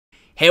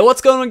Hey,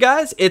 what's going on,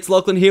 guys? It's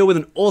Lachlan here with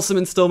an awesome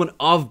installment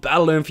of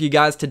Battledome for you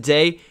guys.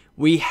 Today,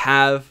 we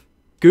have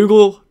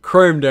Google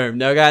Chrome Dome.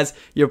 Now, guys,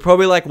 you're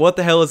probably like, what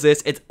the hell is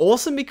this? It's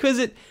awesome because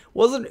it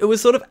was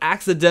sort of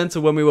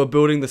accidental when we were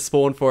building the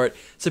spawn for it.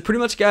 So pretty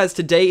much, guys,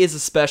 today is a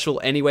special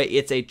anyway.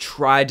 It's a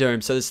Tri-Dome.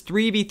 So there's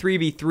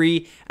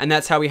 3v3v3, and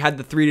that's how we had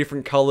the 3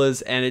 different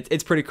colors, and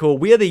it's pretty cool.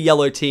 We are the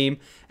yellow team,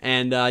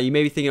 and you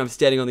may be thinking I'm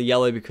standing on the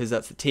yellow because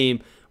that's the team,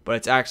 but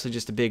it's actually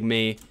just a big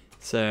me.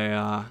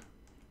 So,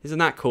 isn't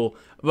that cool?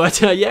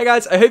 But yeah,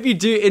 guys, I hope you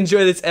do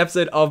enjoy this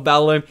episode of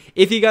Battledome.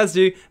 If you guys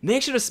do,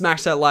 make sure to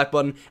smash that like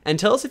button and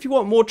tell us if you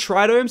want more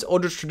Tri-Domes or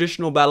just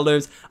traditional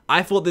Battledomes.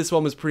 I thought this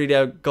one was pretty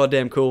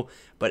goddamn cool.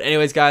 But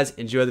anyways, guys,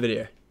 enjoy the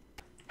video.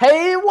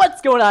 Hey, what's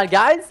going on,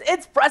 guys?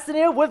 It's Preston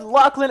here with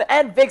Lachlan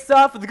and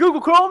Vixoff for the Google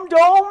Chrome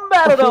Dome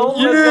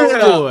Battledome.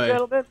 Yeah,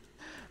 boy.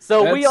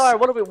 So we are,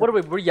 what are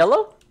we, we're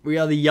yellow? We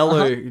are the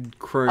yellow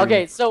Chrome.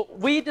 Okay, so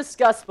we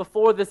discussed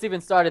before this even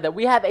started that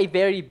we have a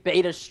very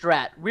beta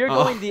strat. We're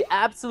going the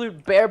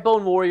absolute bare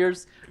bone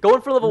warriors,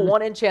 going for level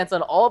 1 enchants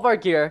on all of our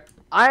gear.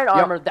 Iron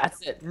armor,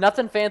 that's it.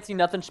 Nothing fancy,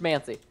 nothing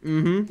schmancy.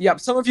 Yep,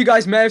 some of you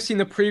guys may have seen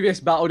the previous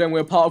Battledome we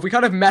were part of. We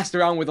kind of messed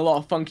around with a lot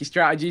of funky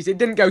strategies. It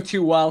didn't go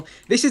too well.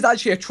 This is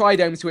actually a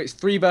Tri-Dome, so it's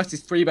 3 versus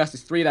 3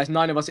 versus 3. There's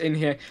 9 of us in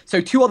here. So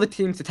 2 other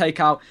teams to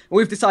take out. And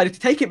we've decided to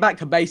take it back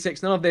to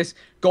basics. None of this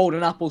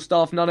golden apple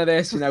stuff. None of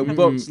this, you know,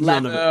 books,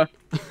 leather.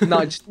 No,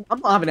 I'm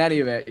not having any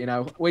of it, you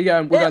know. We're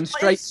going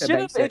straight to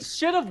basics. It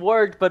should have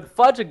worked, but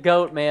fudge a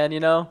goat, man,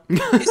 you know?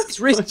 It's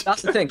risky.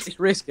 That's the thing. It's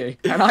risky.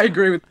 And I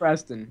agree with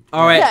Preston.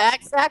 All right. Yeah,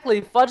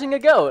 exactly. Fudging a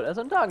goat. That's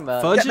what I'm talking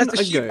about. Fudging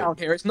a sheep out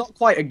here. It's not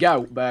quite a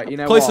goat, but you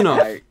know Close what? enough.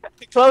 Like,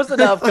 Close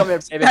enough. Come here,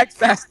 baby. next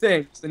best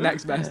thing. It's the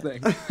next best thing.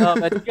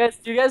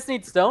 Do you guys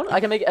need stone? I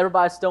can make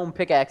everybody stone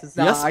pickaxes.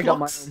 Nah, Yes, I got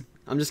my please. own.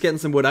 I'm just getting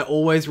some wood. I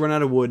always run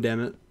out of wood,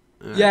 damn it.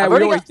 Yeah, I've we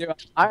already always got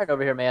do. iron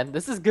over here, man.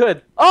 This is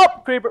good. Oh,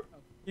 creeper.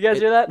 You guys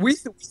hear that? We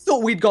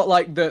thought we'd got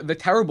like the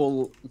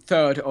terrible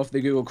third of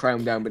the Google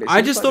Chrome Dome, but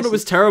I just thought it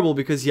was terrible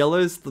because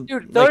yellow's the,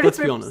 Dude, like, let's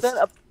be honest.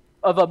 33%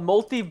 of a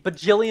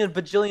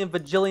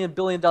multi-bajillion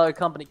billion-dollar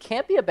company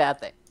can't be a bad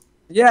thing.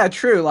 Yeah,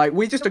 true. Like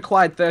we just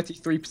acquired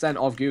 33%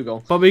 of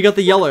Google. But we got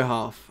the yellow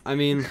half. I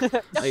mean,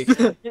 like,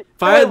 if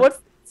I Wait, had what's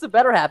the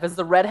better half? Is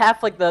the red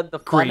half like the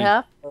fun green,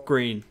 half?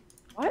 green.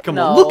 What? Come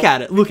No. on, look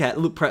at it. Look at it.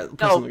 Look,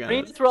 No, look at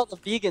green it. is where all the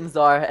vegans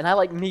are, and I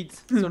like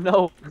meat, so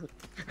no.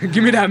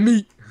 Give me that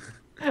meat.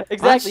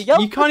 Exactly.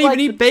 You can't even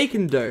eat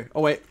bacon dough.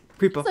 Oh wait,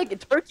 creeper. It's like a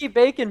turkey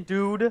bacon,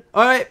 dude.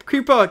 All right,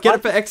 creeper, get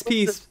it for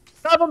XP.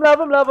 Love him, love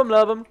him, love him,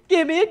 love him.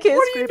 Give me a kiss,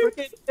 creeper.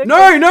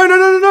 No, no, no,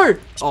 no, no, no.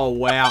 Oh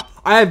wow,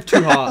 I have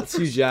 2 hearts.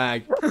 You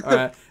jag. All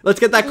right,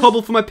 let's get that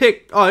cobble for my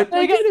pick. Oh,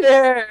 Take it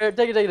there.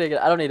 Take it.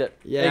 I don't need it.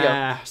 There you go.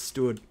 yeah,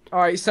 stood.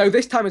 Alright, so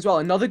this time as well,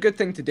 another good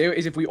thing to do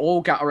is if we all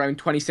get around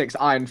 26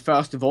 iron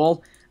first of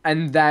all,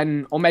 and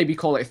then, or maybe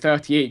call it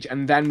 30 each,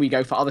 and then we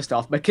go for other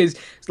stuff. Because,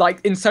 it's like,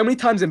 in so many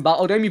times in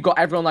Battledome, you've got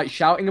everyone, like,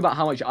 shouting about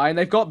how much iron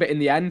they've got, but in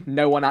the end,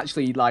 no one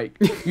actually, like,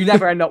 you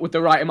never end up with the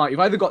right amount.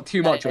 You've either got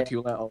too much or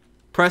too little.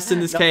 Pressed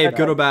in this cave,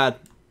 good or bad?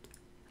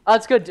 Oh,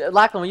 it's good.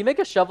 Lachlan, will you make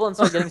a shovel and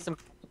start getting some...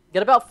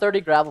 Get about 30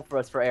 gravel for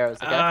us for arrows,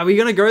 okay? Are we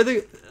gonna go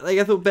the, like,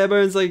 I thought bare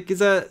bones, like, is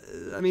that,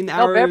 I mean,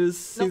 arrows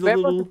seems a bare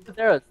little... bones includes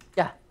arrows.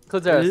 Yeah,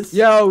 includes arrows.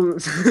 Yo,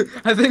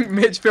 I think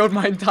Mitch filled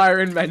my entire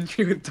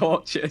inventory with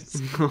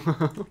torches.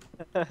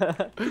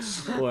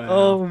 Wow.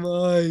 Oh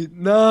my,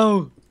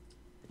 no.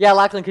 Yeah,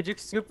 Lachlan, could you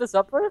scoop this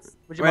up for us?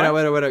 Would you mind?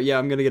 Wait, yeah,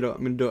 I'm gonna get it,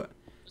 I'm gonna do it.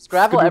 There's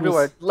gravel Scoop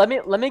everywhere. this. Let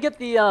me get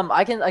the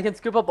I can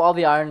scoop up all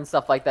the iron and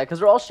stuff like that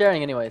because we're all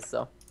sharing anyways.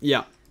 So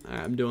Yeah,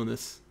 alright, I'm doing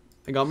this.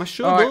 I got my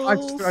shovels. Alright,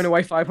 I've just thrown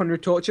away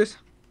 500 torches.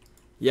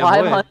 Yeah,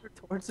 boy. 500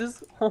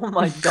 torches. Oh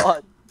my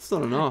god. It's not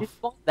You enough.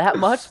 spawned that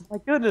much? My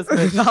goodness.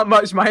 Mitch. That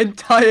much, my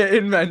entire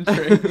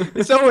inventory.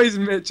 It's always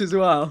Mitch as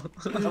well.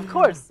 Of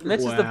course, Mitch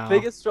is the Wow.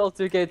 biggest troll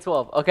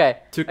 2K12. Okay,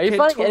 are you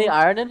finding any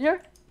iron in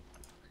here?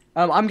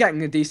 I'm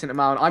getting a decent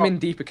amount. I'm in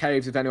deeper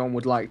caves if anyone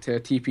would like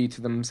to TP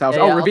to themselves.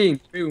 Yeah, Oh, yeah, ravine.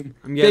 Boom.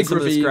 I'm getting Big some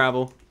of this ravine.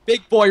 gravel.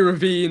 Big boy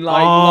ravine.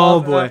 Like, Oh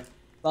lava, boy.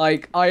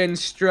 like iron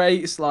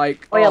straits.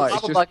 Like, Oh yeah, it's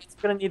lava just... buckets.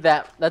 Gonna need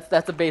that.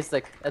 That's a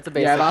basic. That's a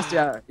basic.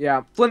 Yeah,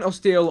 yeah. Flint or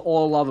steel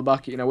or lava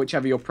bucket, you know,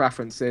 whichever your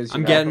preference is. You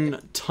I'm know. getting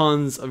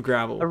tons of I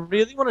gravel.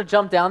 really want to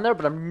jump down there,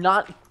 but I'm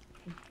not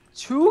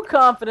too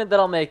confident that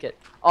I'll make it.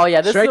 Oh yeah,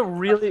 this Straight- is a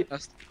really...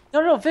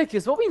 No, Vic,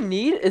 because what we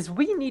need is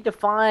we need to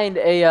find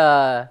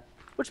a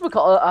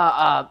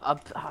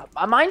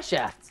a mine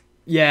shaft.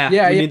 Yeah,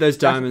 Yeah, we yeah, need those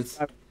diamonds.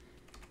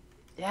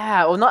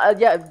 Yeah, well, not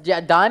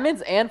yeah,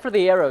 diamonds and for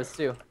the arrows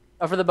too,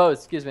 or for the bows.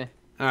 Excuse me.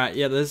 Alright,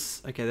 yeah,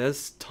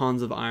 there's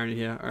tons of iron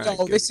here. Alright,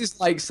 Oh, good. this is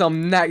like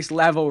some next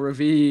level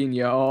ravine,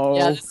 yo.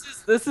 Yeah,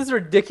 this is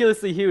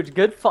ridiculously huge.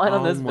 Good find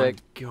on Oh this, my Vic.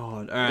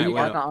 god. Alright, You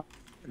wait like up.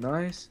 that?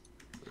 Nice.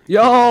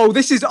 Yo,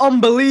 this is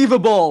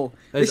unbelievable.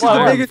 There's This is the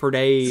iron biggest, for this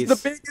days.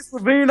 is the biggest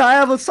ravine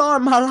I ever saw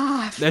in my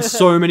life. There's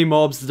so many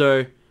mobs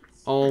though.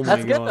 Oh my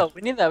That's god. good though.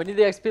 We need that. We need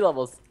the XP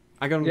levels.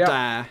 I gotta Yep.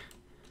 die.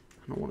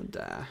 I don't wanna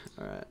die.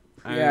 Alright.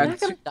 Yeah, You're not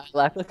gonna die,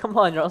 Lachlan. Come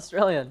on, you're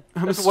Australian.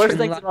 I'm There's worse Australian.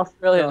 things in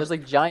Australia. There's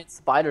like giant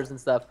spiders and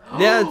stuff.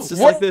 Yeah, it's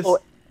just What? like this. Oh,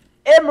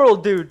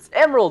 Emerald, dudes.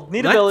 Emerald.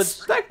 Need a village.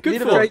 That's good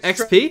Need a for village.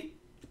 XP.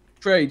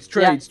 Trades.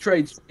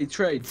 Trades.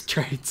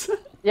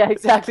 Yeah,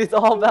 exactly. It's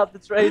all about the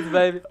trades,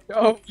 baby.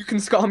 Oh, you can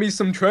scar me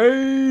some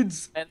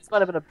trades. And this might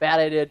have been a bad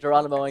idea,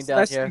 Geronimoing down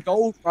There's here. some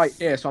gold right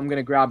here, so I'm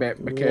gonna grab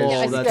it because.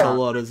 Whoa, I that's see a it.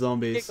 lot of Get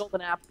zombies.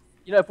 golden apple.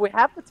 You know, if we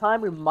have the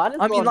time, we might as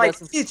well I mean, like,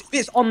 invest in... if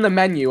it's on the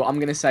menu, I'm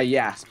gonna say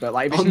yes. But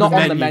like, if it's On the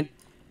not on the menu. menu,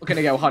 I'm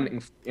gonna go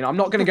hunting. You know, I'm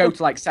not gonna go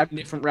to like 7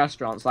 different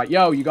restaurants. Like,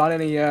 yo, you got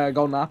any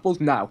golden apples?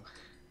 No.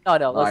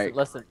 No, like,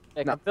 listen.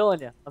 Nick, no. I'm feeling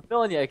you. I'm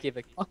feeling you,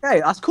 Akivik. Okay,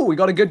 that's cool. We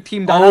got a good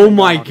team Oh dynamic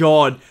my going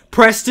on. god.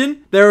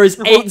 Preston, there is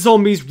 8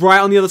 zombies right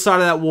on the other side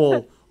of that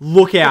wall.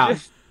 Look out.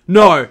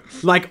 No.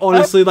 Like,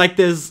 honestly, like,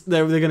 they're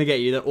gonna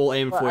get you. They're all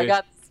aiming for I you.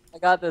 got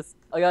this.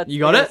 You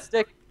got it? A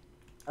stick.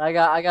 I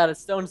got a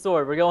stone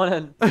sword. We're going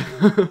in.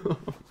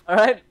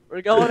 Alright?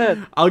 We're going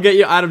in. I'll get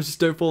you items, just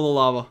don't fall in the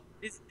lava.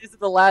 These are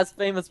the last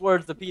famous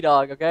words of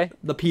P-Dog, okay?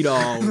 The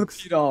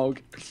P-Dogs.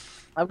 Dog.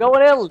 I'm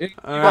going in.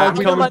 Alright, I'm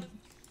Look coming. at this.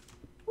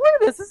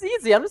 This is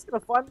easy. I'm just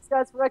gonna farm these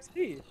guys for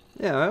XP.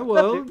 Yeah,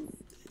 well,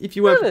 if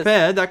you Look weren't at this.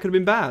 prepared, that could have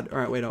been bad.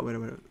 Alright, wait up.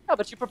 Yeah,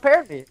 but you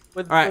prepared me.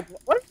 With, Alright. with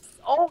what?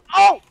 Oh!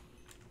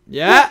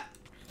 Yeah.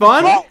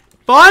 Fun. Oh.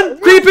 Fun.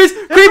 Creepers.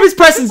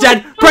 Preston's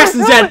dead.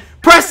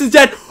 Preston's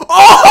dead.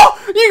 Oh!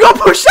 You got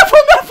pushed up on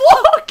that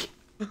block!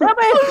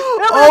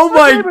 Oh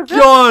my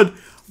god!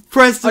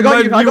 Preston, I got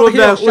my you, I view got of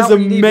that heals. was Shout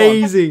when you need one.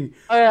 amazing.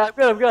 Oh yeah,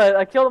 I'm good.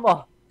 I killed them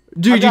all.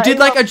 Dude, you got did eight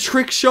like up. a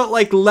trick shot,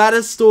 like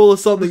ladder stall or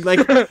something.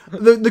 Like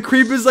the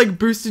creepers like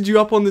boosted you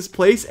up on this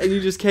place, and you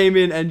just came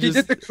in and He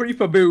just did the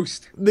creeper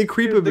boost. the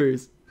creeper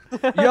boost.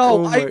 Yo,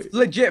 Oh I my-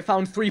 legit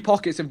found 3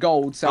 pockets of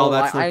gold, so Oh,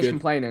 that's like, not I ain't good.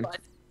 complaining.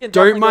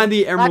 Don't mind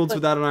the emeralds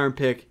without an iron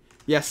pick.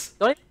 Yes.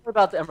 Don't even worry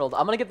about the emerald.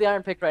 I'm gonna get the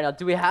iron pick right now.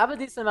 Do we have a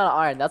decent amount of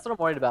iron? That's what I'm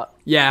worried about.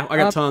 Yeah, I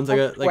got tons. I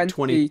got like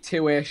 20.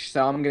 22-ish,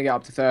 so I'm gonna get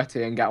up to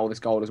 30 and get all this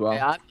gold as well.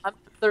 Yeah, I'm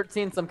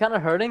 13, so I'm kind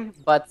of hurting,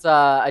 but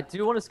I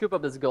do want to scoop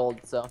up this gold.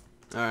 So. All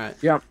right.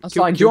 Yeah, that's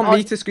Can- fine. Do you can- want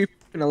me to scoop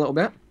in a little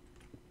bit?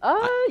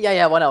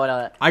 Yeah. Why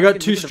not? I got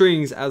 2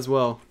 strings as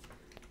well.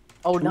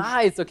 Oh,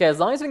 nice. Okay, as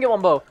long as we can get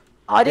one bow.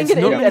 Oh, I didn't There's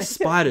get not any many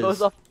spiders.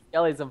 bows off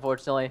skellies,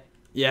 unfortunately. I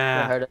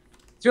Yeah. heard it.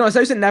 To be honest,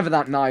 those are never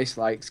that nice,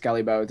 like,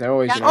 skelly bows. They're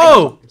always, Yeah. you know,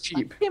 Oh!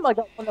 cheap. I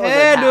got one that was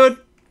Hey, like half.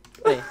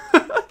 dude. Hey.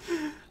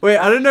 Wait,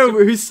 I don't know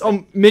who's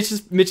on. Mitch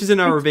is in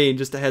our ravine.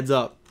 Just a heads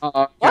up.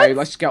 Okay, What?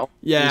 let's just get all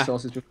the Yeah.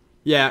 resources.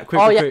 Yeah,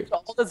 quick. Oh yeah, quick.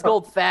 all this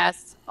gold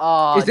fast.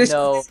 Oh Is this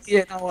no.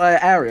 in our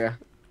area?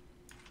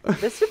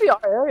 This should be our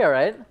area,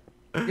 right?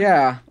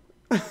 Yeah.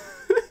 I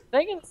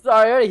think it's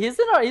our area. He's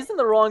in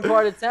the wrong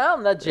part of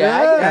town. That Jag.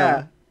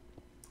 Yeah.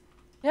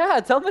 Yeah,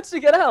 tell Mitch to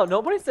get out.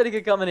 Nobody said he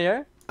could come in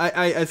here.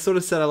 I sort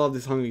of said I love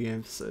these Hunger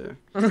Games, so.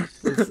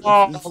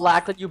 Oh,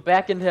 Lachlan, you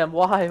beckoned him.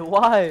 Why?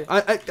 Why?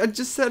 I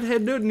just said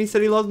head dude, and he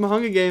said he loves my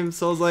Hunger Games,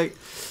 so I was like,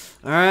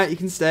 all right, you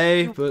can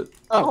stay, but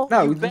Oh Oh,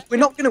 no, you bet- we're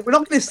not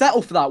gonna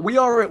settle for that. We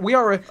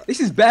are. This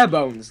is bare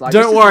bones. Like,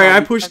 don't this is worry, how I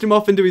we- pushed him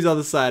off into his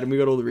other side, and we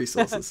got all the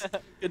resources.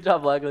 Good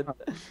job, Lachlan.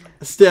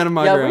 Stand on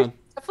my Yeah, we ground.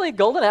 definitely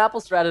golden apple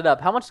stratted up.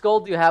 How much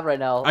gold do you have right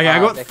now? Okay, I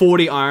got Nick?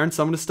 40 iron,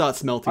 so I'm gonna start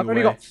smelting I've away.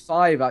 only got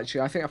 5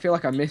 actually. I feel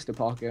like I missed a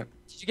pocket.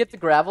 Did you get the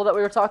gravel that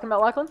we were talking about,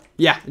 Lachlan?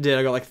 Yeah, I did.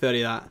 I got like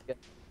 30 of that. Okay.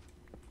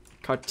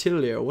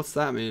 Cartilio, what's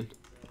that mean?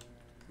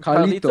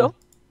 Carlito.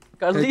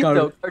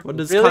 Carlito. What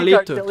does really?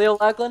 Carlito? Carlito,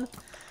 Lachlan?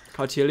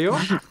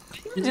 Cartilio?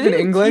 You live in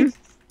England?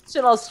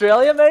 In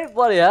Australia, mate?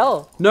 Bloody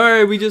hell.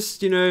 No, we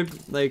just,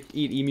 like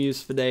eat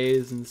emus for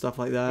days and stuff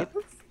like that.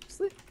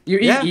 You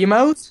eat Yeah.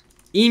 emos?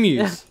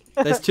 Emus.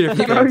 There's 2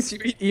 different things. Emos? You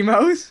eat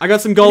emos? I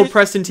got some gold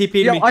pressed in TP to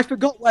Yo, me. I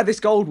forgot where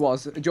this gold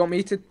was. Do you want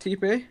me to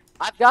TP?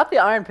 I've got the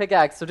iron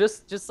pickaxe, so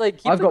just like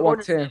keep I've the got one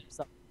coordinates too. the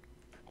same.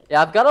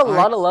 Yeah, I've got a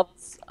lot of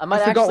levels. I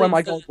might I forgot actually where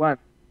my gold went.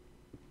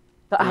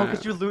 How Yeah.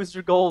 could you lose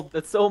your gold?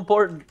 That's so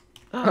important.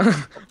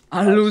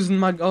 I'm losing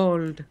my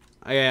gold.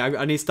 Okay,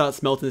 I need to start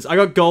smelting this. I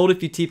got gold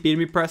if you TP to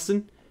me,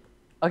 Preston.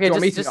 Okay, Do you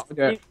want me just to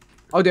do it?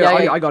 I'll do it.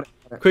 Yeah, yeah. I got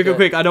it. Quick, Yeah.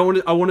 quick. I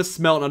want to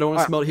smelt, and I don't want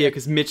to Alright. smelt here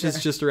because Mitch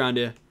is just around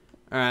here.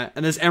 Alright,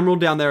 and there's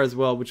emerald down there as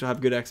well, which will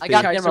have good XP. I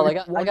got Okay, emerald, we I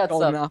got- one I got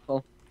golden some.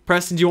 apple.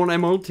 Preston, do you want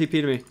emerald?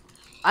 TP to me.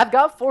 I've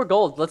got 4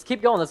 gold. Let's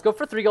keep going. Let's go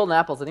for 3 golden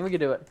apples. I think we can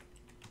do it.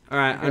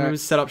 Alright, I'm Okay. gonna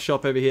set up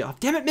shop over here. Oh,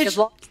 damn it, Mitch!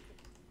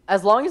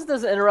 As long as it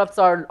doesn't interrupt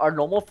our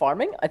normal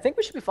farming, I think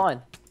we should be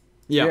fine.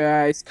 Yeah.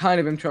 Yeah, it's kind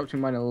of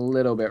interrupting mine a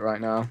little bit right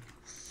now.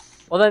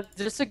 Well then,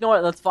 just ignore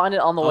it. Let's find it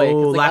on the way.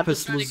 'cause, Oh, like,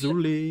 lapis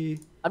lazuli.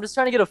 I'm just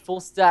trying to get a full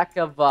stack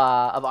of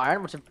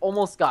iron, which I've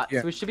almost got. Yeah.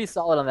 So we should be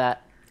solid on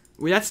that.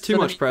 Wait, that's too So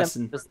much, then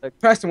Preston. just, like-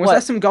 Preston, was What?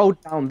 there some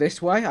gold down this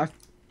way?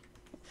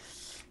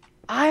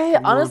 I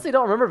honestly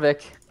don't remember,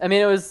 Vic. I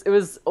mean, it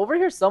was over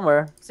here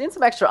somewhere. Seen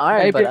some extra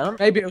iron, but I don't.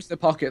 Maybe it was the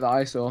pocket that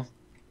I saw.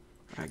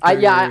 Alright,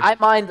 Yeah,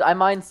 go. I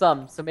mined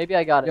some, so maybe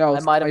I got it. Yo, I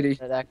might have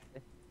Spidey. it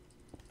actually.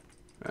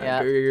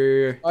 Alright,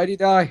 yeah. go. Why'd he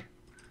die?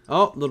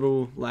 Oh,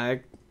 little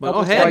lag. But, oh,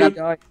 Why'd hey, he got-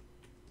 die?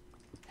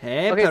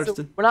 hey, Okay, so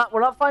Preston. we're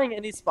not finding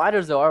any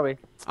spiders though, are we?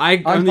 I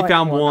only finding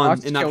found one. one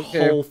I've in that killed two.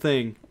 whole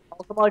thing.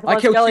 Oh, come on, I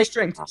killed Skelly.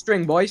 2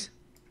 string, boys.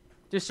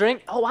 2 string.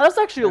 Oh, wow, that's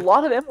actually a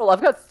lot of emerald.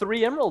 I've got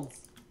 3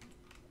 emeralds.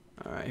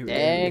 All right, here we go.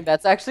 Dang,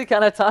 that's actually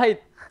kind of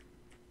tight.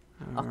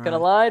 Not gonna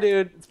Alright. lie,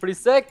 dude. It's pretty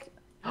sick.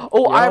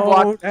 Oh, iron Yo,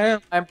 block.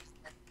 damn.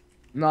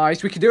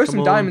 Nice. We could do with Come some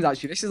on. diamonds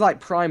actually. This is like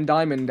prime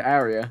diamond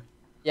area.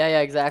 Yeah,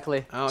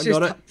 exactly. Oh, I This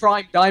got is it.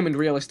 prime diamond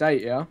real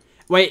estate, yeah.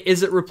 Wait,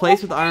 is it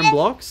replaced with iron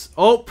blocks?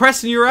 Oh,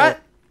 Preston, you're right.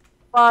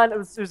 Come on, it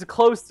was a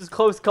close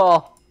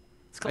call.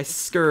 It's I close.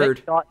 scurred.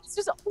 Thank God. It's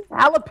just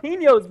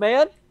jalapenos,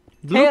 man.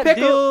 Blue Can't deal.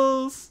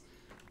 pickles.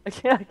 I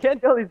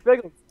can't deal with these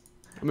pickles.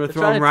 I'm gonna They're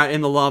throw trying them to- right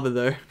in the lava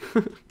though.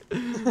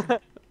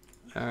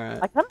 Alright.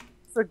 I kind of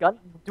for gun.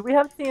 Do we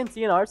have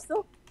TNT in ours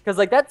still? Because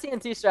like that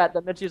TNT strat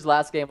that Mitch used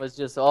last game was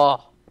just Yeah,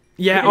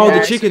 Yeah, oh, the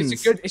it's-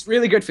 chickens. It's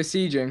really good for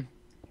sieging.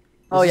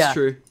 Oh, This yeah. is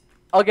true.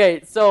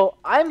 Okay, so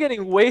I'm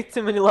getting way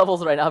too many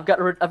levels right now. I've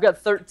got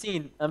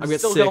 13. I'm I've got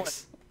still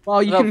 6.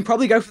 Well, you Well- can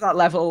probably go for that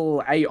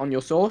level 8 on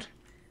your sword.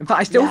 In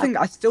fact, Yeah.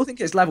 I still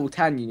think it's level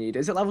 10 you need.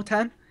 Is it level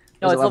 10? going.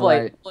 No, Or is it's it level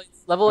 8.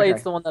 Level Okay.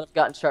 8's the one that I've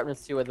gotten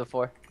sharpness 2 with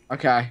before.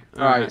 Okay.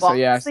 Alright. Alright, so Well,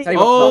 yeah. see- stay with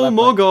that Oh, level.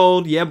 more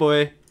gold. Yeah,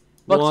 boy.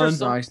 Books are One.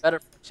 so Nice. better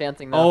for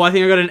chanting now. Oh, I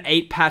think I got an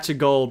 8 patch of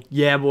gold.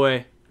 Yeah,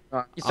 boy.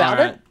 You found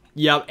Alright. it?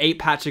 Yep, 8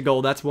 patch of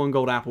gold. That's 1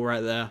 gold apple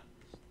right there.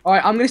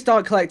 Alright, I'm gonna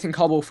start collecting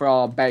cobble for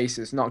our base.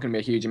 It's not gonna be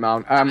a huge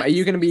amount. Are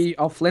you gonna be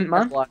our flint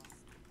man? Block.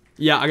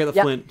 Yeah, I got the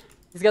Yeah. flint.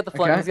 He's got the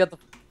flint. Okay. He's got the.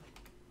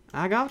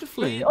 I got the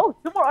flint. Oh,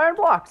 2 more iron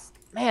blocks.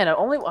 Man, I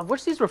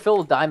wish these were filled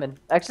with diamond.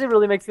 Actually,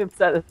 really makes me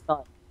upset it's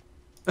not.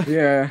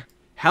 Yeah.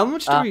 How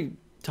much time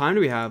do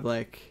we have?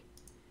 Like,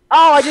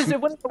 Oh, it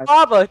went into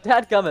lava.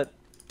 Dadgummit.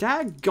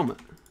 dadgummit.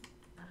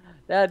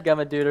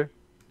 Dadgummit, duder.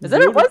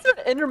 Why is there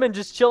an Enderman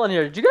just chilling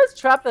here? Did you guys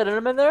trap that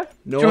Enderman there?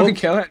 Do you want No, to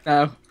kill it?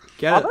 No.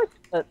 get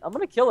it. I'm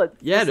gonna kill it.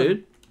 Yeah, Listen,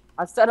 dude.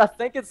 I said I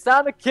think it's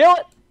time to kill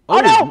it. Oh,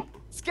 no!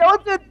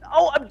 Skeleton!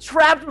 Oh, I'm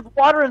trapped with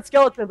water and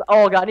skeletons.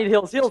 Oh god, I need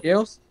heals.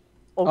 Heals?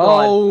 Oh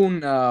god. Oh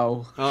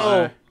no.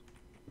 Uh-oh.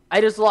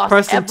 I just lost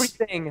Preston,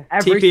 everything.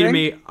 TP to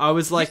me. I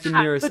was like the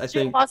Yeah, nearest, I legit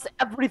think. lost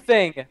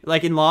everything.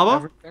 Like in lava?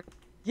 Everything?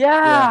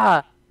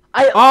 Yeah.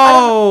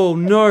 Oh,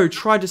 no.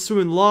 Tried to swim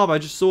in lava. I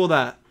just saw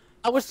that.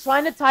 I was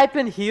trying to type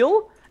in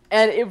heal,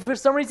 and for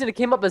some reason it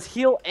came up as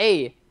heal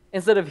A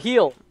instead of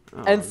heal.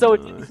 And so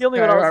it didn't heal me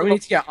Okay, when I was right, we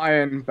need to get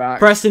iron back.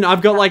 Preston,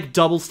 I've got like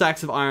double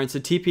stacks of iron, so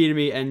TP to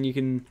me and you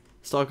can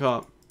stock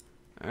up.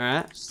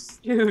 Alright.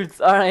 Dudes,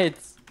 alright.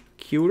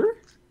 Cuter?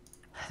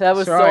 That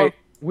was It's alright. so...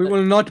 We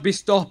will not be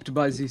stopped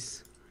by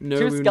this. No,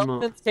 Two we will not.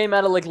 skeletons came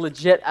out of like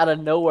legit out of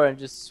nowhere and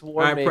just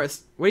swore Alright, me.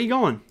 Press. Where are you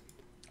going?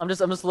 I'm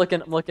just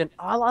looking. Oh,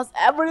 I lost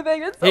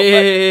everything. It's so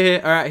Hey.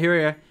 Alright, here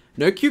we are.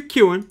 No cute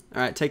queuing.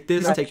 Alright, take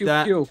this, No, take Q,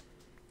 that. Q.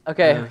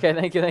 Okay, Yeah. okay,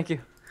 thank you.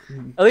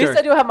 At least Sure.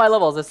 I do have my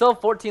levels. I still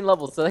have 14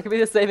 levels, so that could be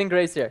the saving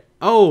grace here.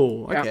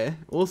 Oh, Yeah. okay.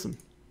 Awesome.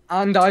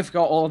 And I've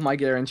got all of my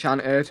gear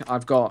enchanted.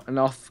 I've got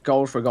enough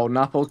gold for a golden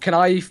apple. Can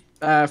I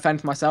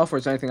fend for myself, or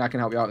is there anything I can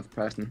help you out with,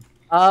 person?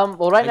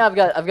 Well, right now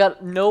I've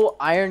got no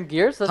iron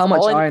gear, so that's How much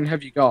all I need. iron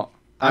have you got?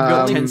 I've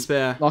got 10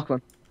 spare.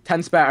 Lachlan.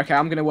 10 spare. Okay,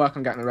 I'm gonna work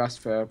on getting the rest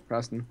for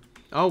Preston.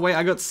 Oh, wait,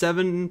 I got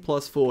 7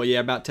 plus 4. Yeah,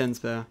 about 10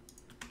 spare.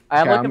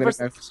 I'm Okay, I'm looking for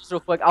some gonna go. just real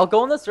quick. I'll go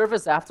on the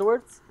surface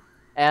afterwards.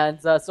 And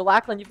so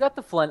Lachlan, you've got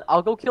the flint.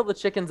 I'll go kill the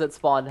chickens that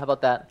spawned. How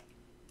about that?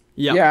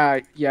 Yeah.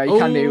 Yeah, you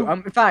can do. Oh.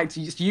 In fact,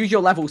 you just use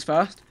your levels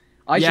first.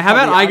 Yeah, should how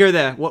about probably- I go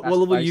there? What best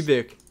level are you,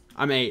 place. Vic?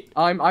 I'm 8.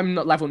 I'm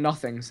not level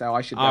nothing, so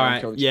I should. Alright,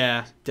 kill the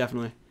yeah,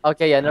 definitely.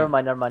 Okay, yeah, never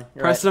mind. You're right.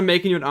 Preston, I'm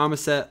making you an armor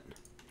set.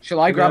 Shall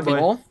I grab boy.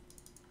 them all?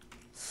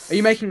 Are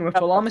you making them a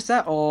full armor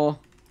set or?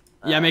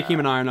 Yeah, making him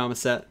an iron armor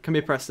set. Come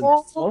here, Preston.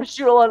 Oh,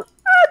 shoot, hold on.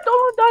 Ah,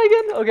 don't die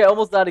again. Okay,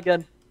 almost died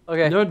again.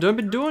 Okay. No, don't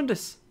be doing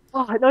this.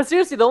 Oh, no,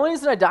 seriously, the only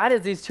reason I died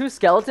is these 2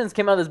 skeletons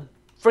came out of this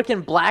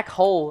freaking black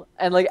hole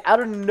and like out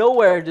of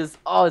nowhere just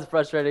it's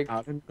frustrating.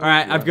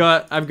 Alright, I've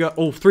got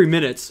 3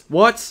 minutes.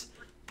 What?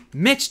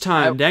 Mitch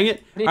time, dang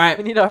it. We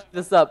Alright, need to hurry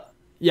this up.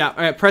 yeah,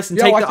 alright, Preston,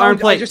 Yo, take I the iron found,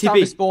 I plate, just found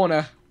the TP.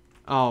 spawner.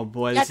 Oh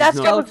boy, Yeah, this that's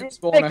is where I not... was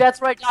Skeleton spawner.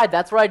 That's where I died.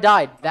 That's where I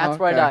died. That's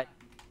where I Okay. died.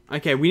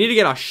 Okay, we need to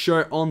get our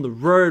shirt on the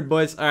road,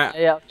 boys. Alright,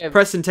 Yeah, okay.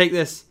 Preston, take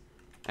this.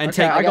 And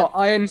Okay, take... I got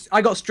iron.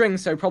 I got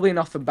strings, so probably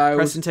enough for bows.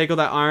 Preston, take all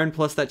that iron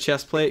plus that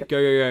chest plate. Go,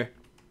 go, go.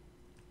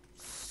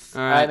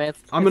 Alright, man,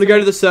 I'm gonna go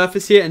to the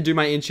surface here and do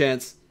my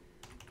enchants.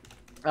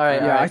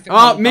 Alright, Yeah, I alright. think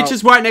Oh, I'm Mitch about-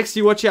 is right next to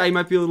you. Watch out, he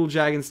might be a little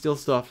jag and steal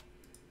stuff.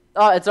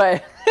 Oh, it's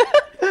right.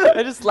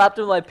 I just slapped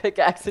him with my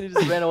pickaxe and he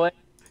just ran away.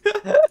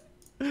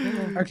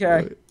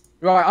 Okay.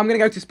 Right, I'm gonna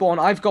go to spawn.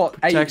 I've got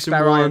 8 Protection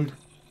spare 1. iron.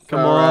 Come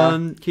So,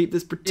 on, keep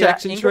this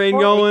protection ingot train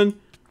form? going.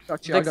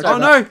 Gotcha, I Dick got Oh you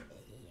no! back.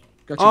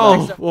 Got you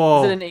Oh, back.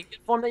 whoa. Is it an ingot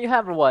form that you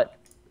have or what?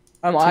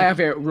 I have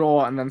it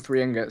raw and then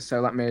 3 ingots. So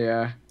let me.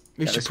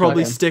 We get should this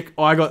probably going. stick.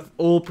 Oh, I got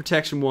all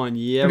protection 1.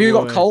 Yeah. Have you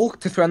got boy. coal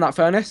to throw in that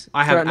furnace?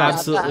 I have Throw it in that-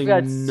 absolutely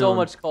I've got so none.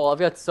 much coal. I've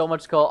got so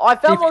much coal. Oh, I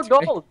found more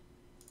TP. gold.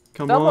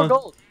 Come Found more on.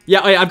 gold.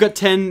 Yeah, I've got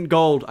 10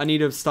 gold. I need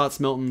to start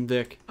smelting,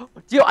 Vic.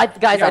 Dude,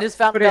 guys, Yeah, I just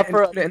found put enough it in,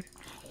 for. put it in.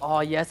 Oh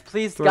yes,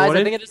 please, Throw guys. what I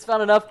in? think I just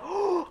found enough.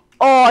 Oh,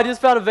 I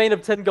just found a vein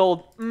of 10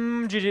 gold.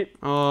 GG.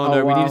 Oh, Oh,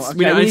 no, we wow. need to. Okay,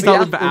 We we need to need start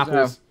the looking for apples,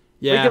 apples.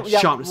 Yeah, We can-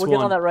 sharpness we'll get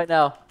on 1. that right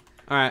now.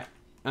 Alright.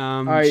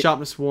 Alright.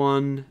 Sharpness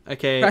 1.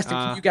 Okay. Preston,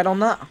 can you get on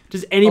that?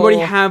 Does anybody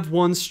Oh. have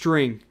 1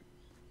 string?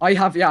 I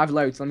have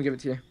loads. Let me give it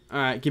to you. All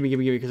right, give me,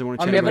 because I want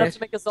to I'm check. We have gonna- enough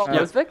to make us all Yeah.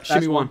 bows, Vic?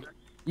 Shoot me one.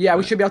 Yeah,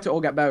 we should be able to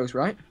all get bows,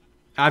 right?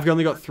 I've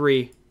only got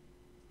 3.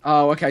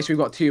 Oh, okay. So we've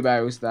got 2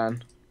 bows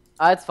then.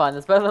 It's fine.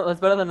 That's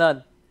better than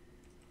none.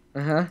 Uh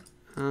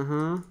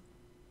Uh-huh.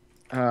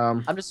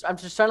 huh. I'm just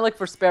trying to look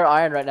for spare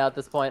iron right now at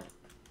this point.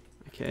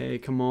 Okay,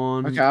 come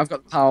on. Okay, I've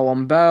got the power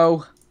 1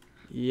 bow.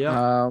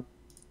 Yep.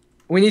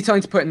 We need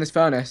something to put in this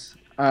furnace.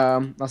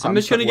 I'm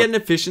just gonna get an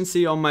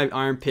efficiency on my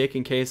iron pick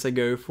in case I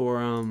go for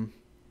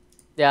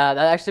Yeah,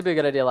 that'd actually be a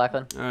good idea,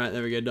 Lachlan. All right,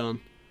 there we go, done.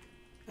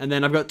 And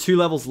then I've got 2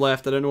 levels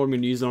left. I don't know what I'm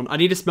gonna use it on. I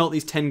need to smelt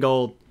these 10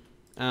 gold.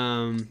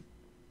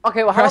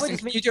 Okay, well, how about we Preston, just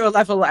can make... you do a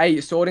level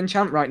 8 sword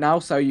enchant right now?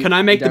 So you Can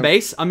I make you the don't-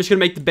 base? I'm just gonna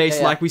make the base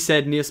Yeah, yeah. like we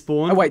said near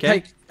spawn. Oh wait,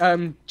 okay? take.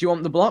 Do you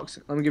want the blocks?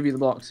 Let me give you the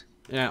blocks.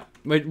 Yeah,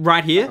 wait,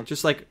 right here,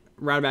 just like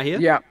right about here.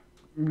 Yeah,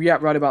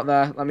 right about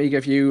there. Let me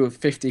give you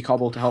 50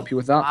 cobble to help you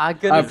with that. Ah,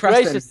 goodness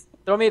Preston, gracious.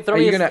 Throw me are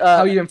you gonna- how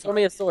are you doing? throw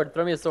me a sword.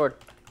 Throw me a sword.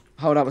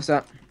 Hold up a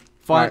sec.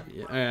 Fine. Right.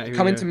 Yeah, here we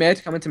Come go. into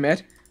mid. Come into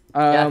mid.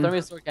 Yeah, throw me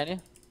a sword, can you?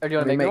 Or do you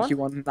Let want me to make make me you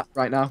one? one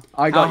right now.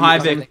 I How got high,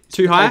 you. Vic?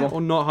 Too high Table.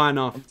 or not high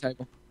enough? On the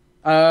table.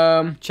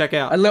 Check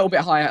out. A little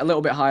bit higher. A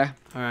little bit higher.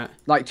 All right.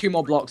 Like 2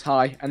 more blocks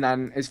high, and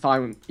then it's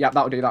fine. Yeah,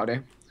 that'll do. That'll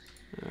do.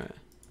 All right.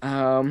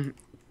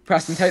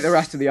 Preston, take the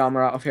rest of the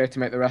armor out of here to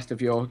make the rest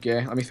of your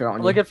gear. Let me throw it on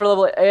I'm you. looking for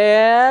level...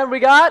 And we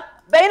got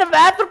Bane of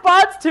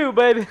Arthropods 2,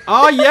 baby.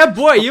 Oh yeah,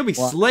 boy, you'll be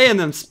What? slaying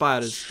them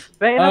spiders.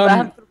 Bane of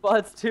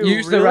Arthropods 2.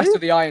 Use really? the rest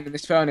of the iron in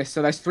this furnace.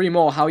 So there's 3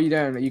 more. How are you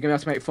doing? Are you gonna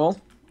have to make full?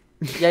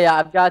 Yeah,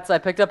 I've got... I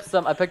picked up a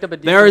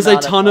decent There is a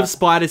amount ton of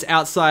spiders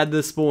outside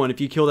the spawn. If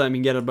you kill them, you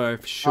can get a bow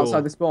for sure.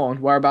 Outside the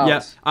spawn.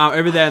 Whereabouts? Yeah,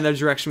 over there in the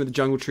direction where the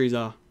jungle trees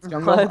are.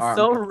 Jungle? It's Alright.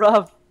 so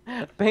rough.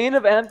 Bane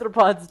of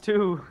Arthropods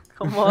 2.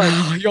 Come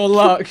on. Your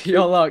luck.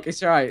 Your luck.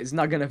 It's alright. It's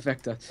not gonna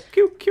affect us.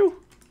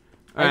 Q.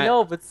 I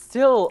know, but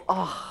still...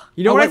 Oh.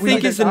 You know Oh, what wait, I we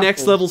think need is the those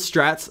next apples. level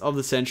strats of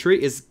the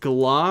century is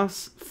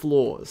glass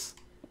floors.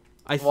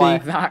 I Why?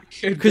 think That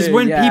could because be,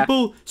 when yeah.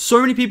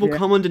 so many people Yeah.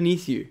 come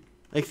underneath you.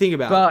 Like think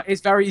about But it's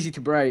very easy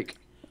to break. it.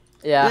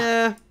 Yeah.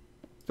 Yeah,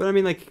 but I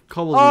mean like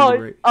cobble's easy to Oh,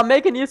 break. I'm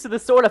making use of the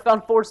sword. I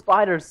found 4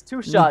 spiders.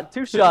 2 shot.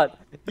 2 shot.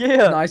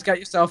 Yeah. Nice. Get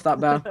yourself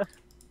that bow.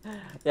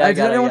 Yeah, I Does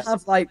got it, anyone yeah.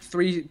 have like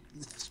 3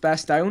 spare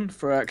stone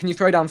for? Can you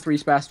throw down 3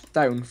 spare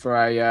stone for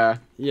a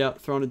Yeah,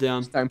 throwing it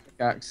down. stone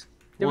pickaxe?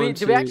 Did One, we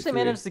two, actually three.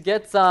 manage to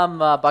get some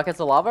buckets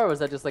of lava, or was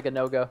that just like a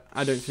no-go?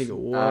 I don't think it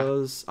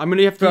was. I'm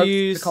gonna have Throw to the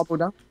use. cobble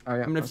down. Oh yeah.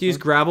 I'm gonna have that's to use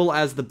fine. gravel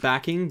as the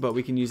backing, but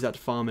we can use that to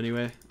farm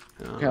anyway.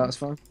 Okay, that's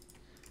fine.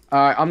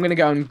 Alright, I'm gonna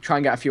go and try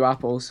and get a few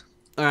apples.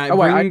 All right, Oh,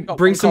 wait, I got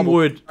bring one some cobble.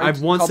 wood. Bring I've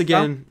some once cobble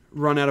again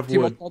run out of 2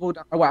 more wood. cobble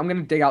down. Oh wait, I'm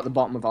gonna dig out the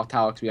bottom of our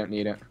tower because we don't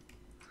need it.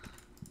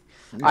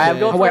 I am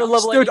going Oh for wait, a I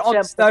level 8 stood on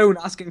enchant. stone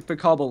asking for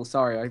cobble.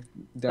 Sorry, I.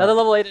 Another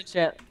level 8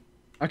 enchant.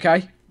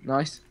 Okay,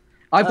 nice.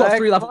 I've got Alright,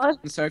 3 come levels,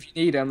 on. so if you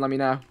need them, let me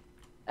know.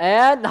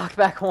 And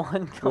knockback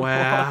 1. Come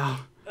Wow.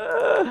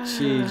 on.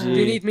 GG. Do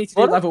you need me to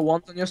do What? level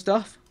 1s on your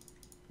stuff?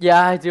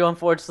 Yeah, I do,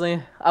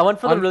 unfortunately. I went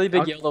for the I'm- really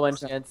big I'm- yellow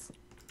enchants.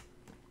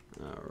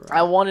 Alright.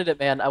 I wanted it,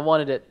 man. I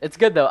wanted it. It's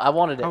good, though. I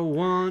wanted I it.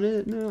 want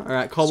it now. All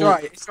right, It's cobble.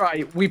 alright, it's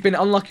alright. We've been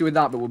unlucky with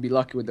that, but we'll be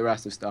lucky with the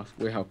rest of stuff.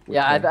 We hope.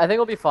 Yeah, I think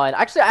we'll be fine.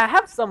 Actually, I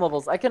have some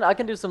levels. I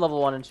can do some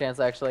level 1 enchants,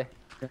 actually.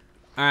 All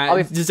I'll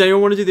right. be- Does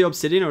anyone want to do the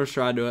obsidian or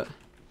should I do it?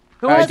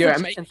 Who Alright, has do the it.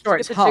 Make chickens? sure Get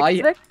it's the chickens,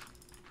 high. Vic?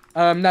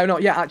 No,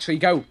 not yet. Actually,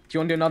 go. Do you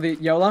want to do another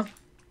YOLO?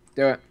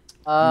 Do it.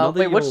 Another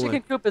Wait, which YOLO.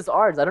 chicken coop is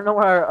ours? I don't know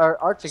where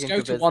our Just chicken go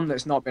coop to is. one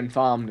that's not been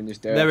farmed and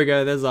just do it. There we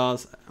go. There's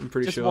ours. I'm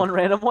pretty Just sure. one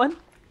random one?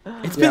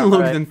 It's Yeah. been longer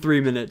Alright. than 3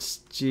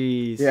 minutes.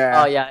 Jeez.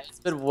 Yeah. Oh, yeah. It's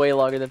been way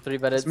longer than 3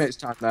 minutes. It's minutes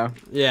time though.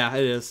 Yeah,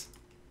 it is.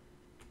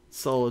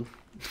 Solid.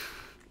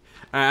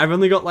 Alright, I've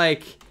only got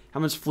like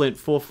how much flint?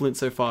 4 flint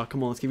so far.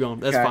 Come on, let's keep going.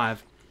 There's Okay.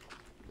 5.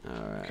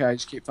 Alright. Okay,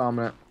 just keep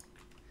farming it.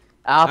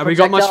 Have we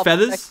got much Projectile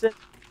feathers?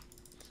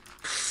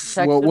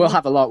 protection. We'll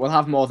have a lot. We'll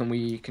have more than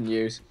we can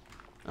use.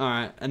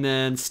 Alright, and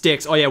then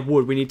sticks. Oh yeah,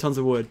 wood. We need tons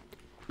of wood.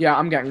 Yeah,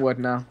 I'm getting wood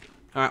now.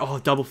 Alright, oh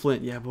double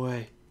flint. Yeah,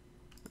 boy.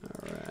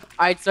 Alright.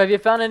 Alright, so have you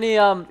found any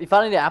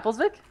apples,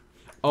 Vic?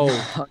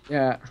 Oh,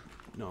 Yeah.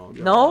 no. God.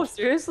 No,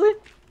 seriously?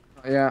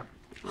 Yeah.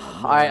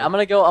 Alright, I'm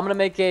gonna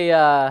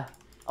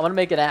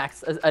make an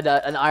axe,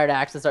 an iron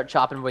axe, and start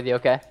chopping with you,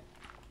 okay?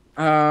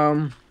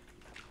 If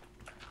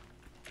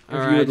you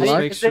Alright, would just like.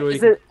 make sure we...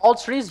 Is it all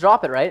trees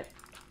drop it, right?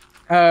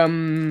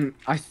 I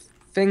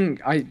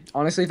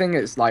honestly think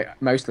it's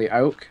like mostly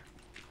oak.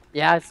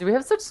 Yeah, see, we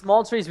have such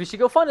small trees. We should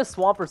go find a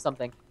swamp or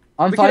something.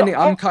 I'm We could-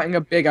 I'm cutting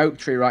a big oak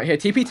tree right here.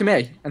 TP to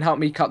me and help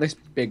me cut this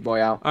big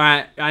boy out.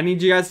 Alright, I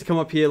need you guys to come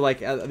up here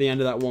like at the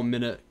end of that 1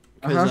 minute.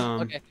 'Cause, Uh-huh.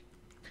 Okay.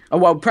 Oh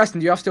well,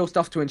 Preston, do you have still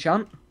stuff to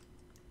enchant?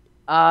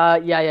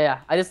 Yeah.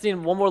 I just need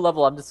one more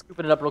level. I'm just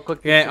scooping it up real quick.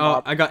 Yeah,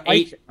 oh, I got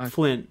 8 Okay.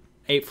 flint.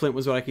 8 flint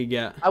was what I could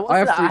get. I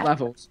have 3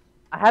 levels.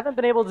 I haven't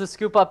been able to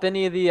scoop up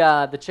any of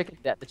the chicken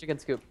yet. The chicken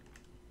scoop.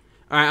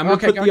 Alright, I'm gonna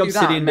Okay, put go the and do that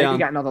obsidian and maybe down.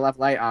 get another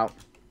level 8 out.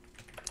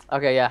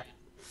 Okay, yeah.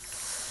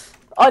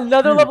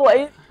 Another level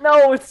 8?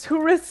 No, it's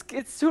too risk.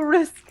 It's too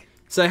risk.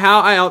 So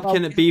how high up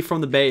can it be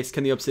from the base?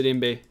 Can the obsidian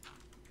be?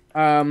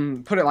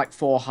 Put it like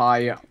 4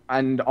 high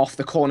and off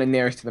the corner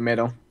nearest to the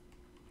middle.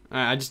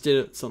 Alright, I just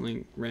did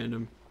something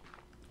random.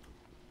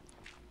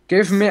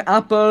 Give me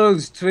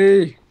apples,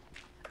 tree.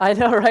 I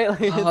know, right?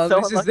 Like, it's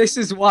Oh, so this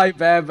is why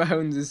bare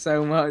bones is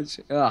so much.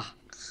 Ugh.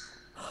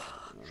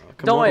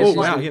 Come Don't on. worry, Oh, it's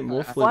wow, fine. I get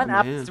more flint Fun in my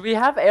apples. hand. We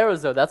have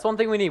arrows though. That's one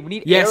thing we need. We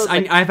need Yes,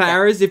 arrows. I have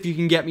arrows if you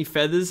can get me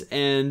feathers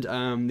and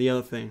the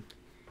other thing.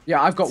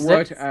 Yeah, I've got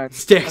Sticks? wood and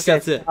Sticks,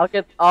 that's it. I'll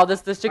get. Oh,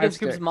 this chicken Five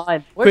scoop's sticks.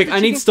 mine. Where's Quick, the I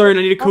need chicken stone.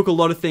 I need to scoop? cook a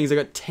lot of things. I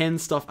got 10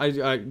 stuff.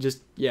 I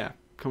just, yeah,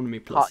 come to me,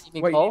 please. Oh, you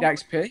mean wait, you coal? need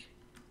XP?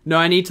 No,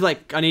 I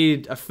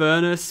need a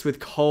furnace with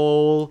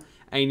coal.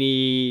 I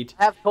need,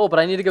 I have coal, but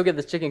I need to go get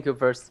this chicken coop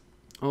first.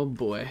 oh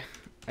boy.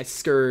 I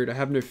scurred. I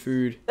have no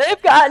food.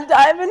 They've got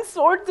diamond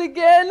swords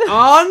again.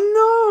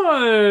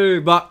 Oh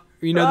no! But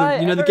you know Right,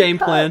 the every game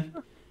time.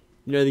 plan.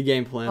 You know the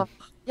game plan.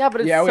 Yeah,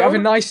 but it's Yeah, we so have a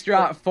nice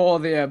strat for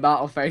the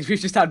battle phase. We've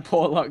just had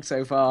poor luck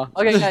so far.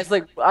 Okay, guys,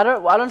 like I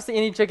don't see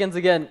any chickens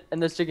again in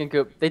this chicken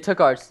coop. They took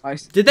ours.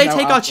 Nice. Did they No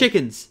take our apples.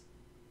 chickens?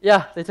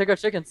 Yeah, they took our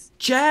chickens.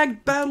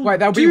 Jag battle. Wait,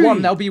 there'll be dude.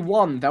 one. There'll be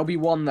one. There'll be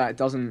one that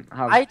doesn't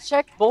have. I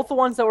checked both the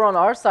ones that were on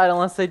our side,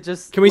 unless they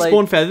just. Can we like...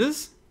 spawn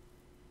feathers?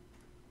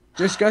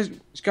 Just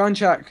go and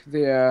check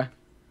the.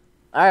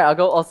 All right, I'll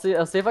go. I'll see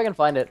if I can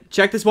find it.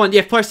 Check this one.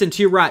 Yeah, Preston,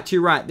 to your right, to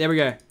your right. There we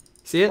go.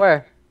 See it?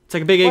 Where? It's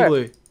like a big Where?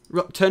 igloo.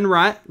 Turn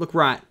right. Look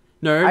right.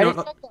 No, I no.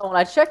 didn't check that one.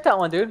 I checked that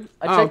one, dude.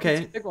 I Oh, checked okay.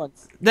 the two big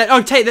ones. That.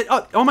 Oh, take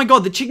that. Oh my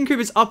God, the chicken coop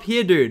is up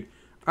here, dude.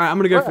 All right, I'm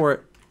gonna go Where? for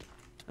it.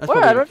 That's Where?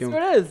 probably I gonna don't see kill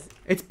where me. it is.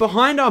 It's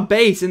behind our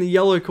base in the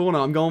yellow corner.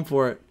 I'm going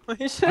for it.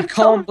 You should I have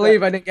told can't me.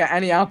 believe I didn't get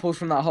any apples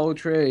from that whole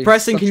tree.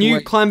 Preston, Such can a you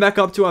waste. climb back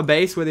up to our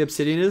base where the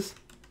obsidian is?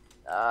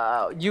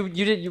 You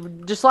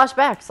just slash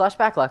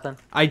back, Lachlan.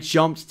 I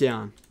jumped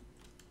down.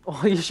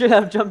 Oh, you should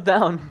have jumped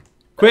down.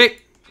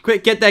 Quick,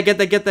 get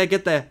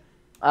there.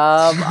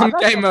 I'm I'm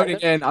not game sure moding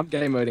about in. I'm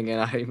game moding in.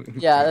 I hate.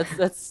 Yeah,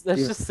 that's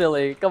just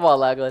silly. Come on,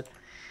 Lachlan.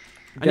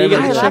 I need to get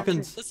Alright, the Lachlan.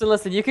 chickens.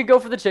 Listen. You can go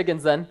for the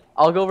chickens then.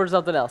 I'll go for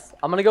something else.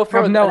 I'm gonna go I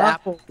for have no an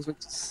apple. apples. Which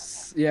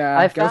is, yeah,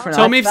 I go found- for an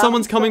Tell apple. me if found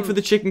someone's coming some- for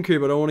the chicken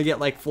coop. I don't want to get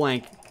like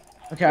flank.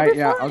 Okay, You'll be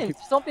yeah, fine. I'll keep.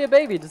 Just don't be a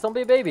baby. Just don't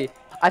be a baby.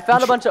 I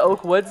found a bunch of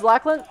oak woods,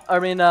 Lachlan. I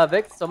mean,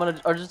 Vic. So I'm gonna,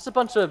 or just a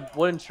bunch of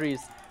wooden trees.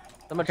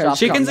 I'm gonna Okay, chop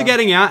Chickens them. are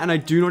getting out, and I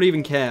do not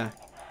even care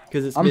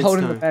because it's I'm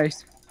holding the mid-time.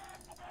 base.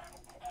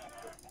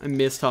 I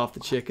missed half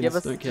the chickens. Give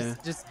us, Don't care.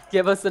 just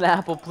give us an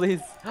apple,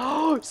 please.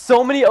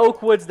 So many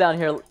oak woods down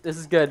here. This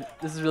is good.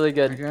 This is really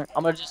good. Okay.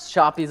 I'm gonna just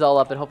chop these all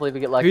up and hopefully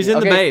we get lucky. Who's in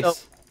the Okay, base?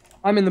 so-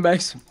 I'm in the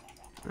base.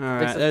 All right,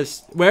 Fix it.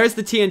 there's. Where is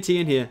the TNT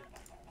in here?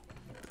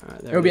 All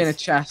right, there It'll it be in a is.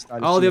 chest.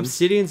 I'd Oh, the assume.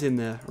 obsidian's in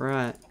there.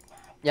 Right.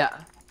 yeah,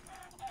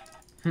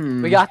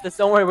 Hmm. we got this.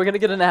 Don't worry. We're gonna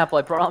get an apple.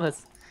 I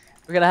promise.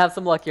 We're gonna have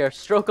some luck here.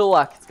 Stroke of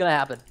luck. It's gonna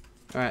happen.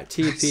 All right.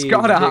 TP. It's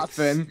gotta Vix.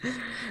 happen.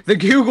 The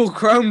Google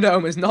Chrome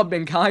Dome has not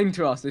been kind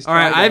to us this All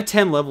right, Friday. I have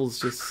 10 levels.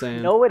 Just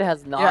saying. No, it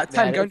has not. Yeah,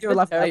 10. man. Go and It's do a been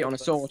level 8 terrible on a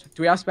to us. sword.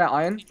 Do we have spare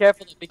iron? Be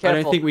careful. Be I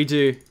careful. don't think we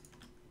do.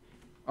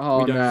 Oh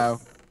We don't. no.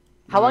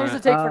 How long does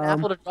it take for an Um,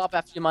 apple to drop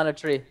after you mine a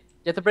tree? You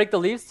have to break the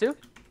leaves too.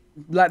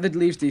 Let the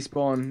leaves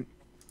despawn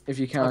if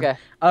you can. Okay.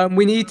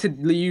 We need to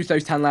use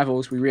those 10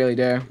 levels. We really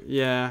do.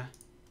 Yeah.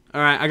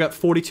 All right, I got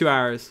 42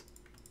 arrows.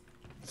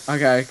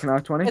 Okay, can I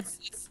have 20?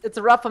 It's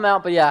a rough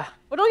amount, but yeah.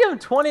 But don't give him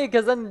 20,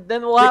 because then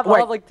we'll have, I'll Wait,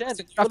 have like 10.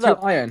 so you have Split 2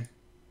 up. iron.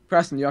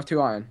 Preston, you have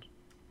 2 iron.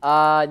 No,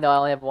 I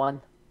only have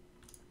 1.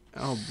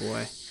 Oh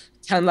boy.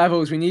 10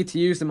 levels. We need to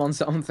use them on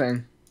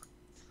something.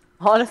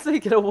 Honestly,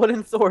 get a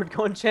wooden sword.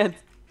 Go enchant.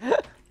 Uh,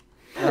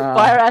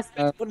 Fire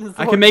aspect wooden sword.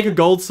 I can make a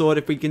gold sword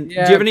if we can.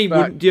 Yeah, do you have any?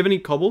 but- Do you have any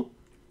cobble?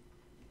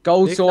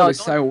 Gold Nick? sword No, is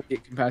so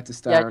weak compared to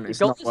Yeah, stone. It's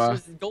gold not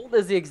worth. gold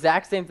is the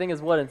exact same thing as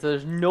wooden, so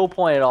there's no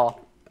point at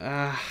all. All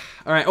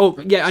right. Oh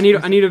yeah, I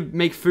need to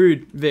make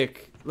food,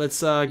 Vic.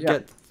 Let's Yeah.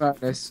 get.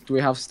 Furnace. Do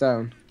we have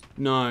stone?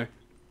 No.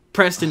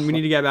 Preston, we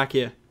need to get back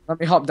here. Let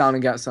me hop down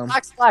and get some.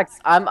 Flax.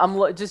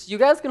 Just you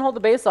guys can hold the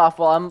base off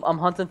while I'm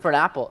hunting for an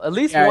apple. At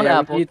least Yeah, one yeah,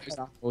 apple. we need those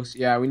apples.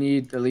 Yeah, we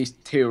need at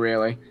least 2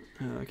 really.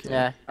 Okay.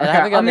 Yeah. And I Okay,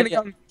 haven't I'm got gonna many-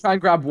 go try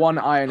and grab 1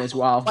 iron as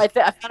well. I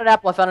found an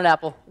apple. I found an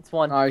apple. It's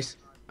 1. Nice.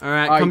 All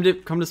right.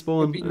 Alright. Come to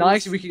spawn. It'd be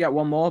nice if we could get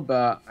 1 more,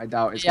 but I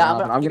doubt it's Yeah, gonna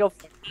happen. I'm go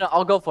for it. No,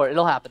 I'll go for it.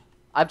 It'll happen.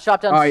 I've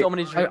chopped down Alright, so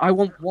many trees. I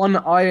want 1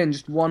 iron,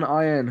 just 1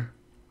 iron.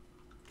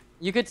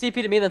 You could TP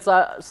to me then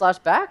slash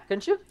back,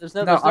 couldn't you? There's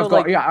no. No, there's no I've got.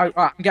 like... Yeah,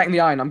 I'm getting the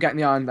iron. I'm getting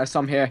the iron. There's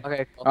some here.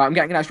 Okay. Cool. I'm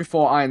getting an extra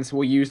 4 iron, so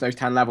we'll use those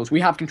 10 levels. We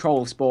have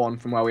control of spawn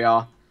from where we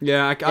are.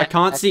 Yeah, I Yeah,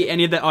 can't see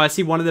any of the. Oh, I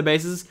see one of the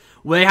bases.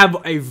 They have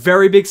a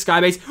very big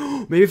sky base.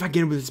 Maybe if I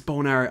get in with this bow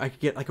and arrow, I could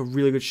get like a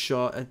really good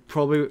shot.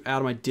 Probably out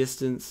of my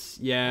distance.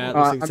 Yeah, it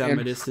looks like it's I'm out of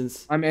my in.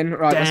 distance. I'm in.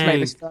 Right, let's Dang. make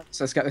this.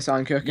 Let's get this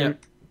iron cooking.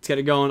 Yep. Let's get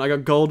it going. I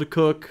got gold to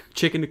cook,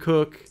 chicken to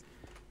cook.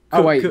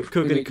 Oh wait, cook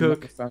we and need to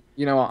cook. look at-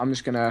 You know what? I'm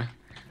just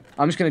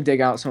gonna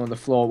dig out some of the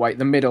floor. Wait,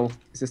 the middle.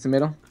 Is this the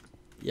middle?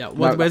 Yeah, No,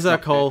 where's that's our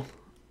not coal?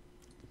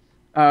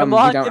 Come we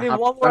on, don't give me have-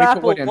 one more let me put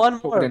apple, wood in, one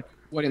put more. Wood in.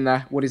 Wood in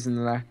there. Wood is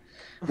in there.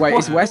 Wait,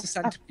 where's the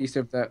centerpiece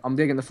of the? I'm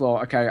digging the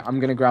floor. Okay, I'm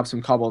gonna grab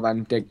some cobble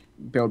then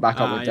build back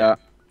up with yeah. dirt.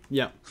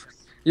 Yeah.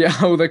 Yeah,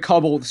 oh the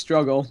cobble, the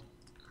struggle.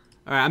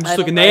 All right, I'm just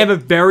looking. They have a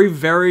very,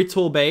 very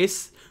tall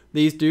base.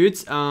 These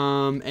dudes.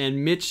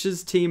 And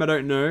Mitch's team, I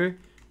don't know,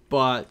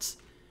 but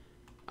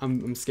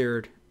I'm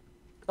scared.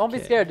 Don't be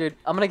scared, dude.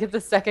 I'm gonna get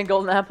the second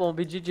golden apple and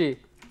be GG.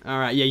 All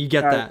right, yeah, you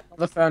get that.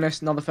 Another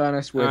furnace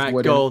with all right,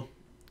 wood. Gold.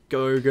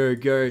 Go, go,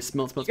 go.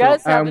 Smelt, smelt, You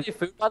guys smelt. have any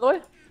food, by the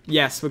way?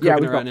 Yes, we're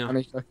cooking it right now.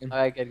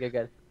 Alright,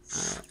 good.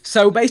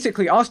 So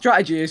basically, our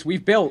strategy is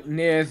we've built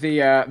near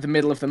the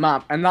middle of the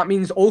map, and that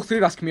means all three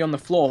of us can be on the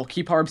floor,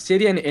 keep our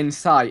obsidian in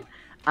sight,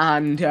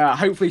 and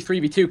hopefully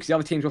 3v2, because the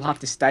other teams will have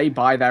to stay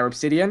by their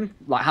obsidian,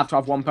 like have to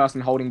have one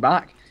person holding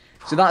back.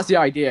 So that's the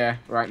idea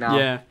right now.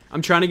 Yeah,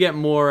 I'm trying to get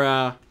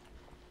more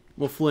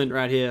flint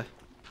right here.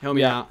 Help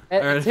me out.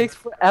 It takes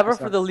forever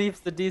for the leaves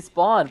to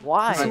despawn.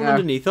 Why? Is someone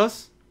underneath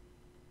us?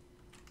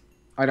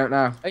 I don't know.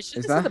 Are you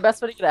sure this is the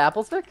best way to get an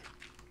apple stick?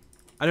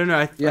 I don't know.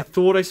 I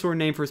thought I saw a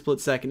name for a split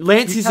second.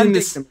 Lancy's in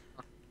this.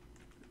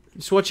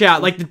 Just watch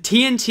out. Like the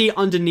TNT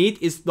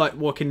underneath is like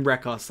what can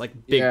wreck us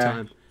like big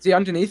time. Is he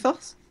underneath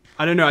us?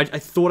 I don't know. I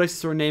thought I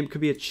saw a name.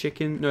 Could be a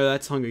chicken. No,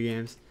 that's Hunger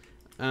Games.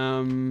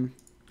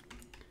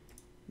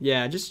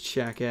 Yeah, just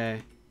check.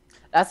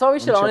 That's why we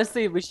should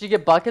honestly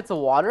get buckets of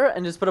water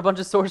and just put a bunch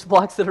of source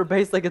blocks that are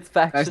based like it's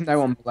factions. There's no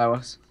one below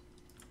us.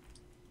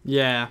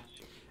 Yeah.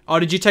 Oh,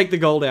 did you take the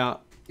gold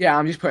out? Yeah,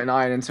 I'm just putting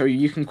iron in, so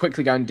you can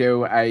quickly go and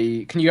do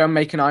a. Can you go and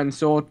make an iron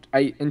sword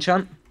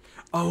enchant?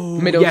 Oh,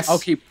 Middle. yes. I'll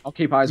keep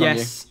eyes on you.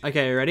 Yes.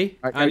 Okay, ready?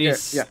 Okay, I need a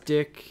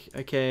stick.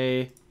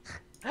 Okay.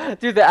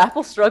 Dude, the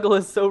apple struggle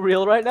is so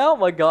real right now. Oh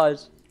my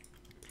gosh.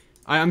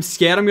 I'm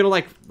scared. I'm gonna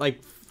like.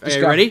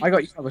 Okay, ready? I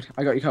got you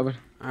covered.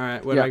 All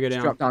right. Where do I go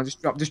down?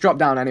 Just drop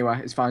down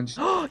anyway. It's fine.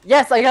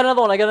 Yes, I got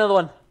another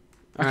one.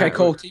 Okay,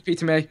 cool. TP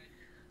to me.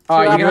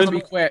 Alright, you're gonna have to be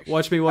quick.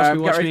 Watch me.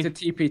 Get ready to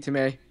TP to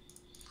me.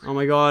 Oh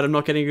my god, I'm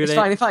not getting good.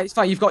 It's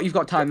fine. You've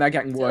got time. They're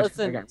getting wood.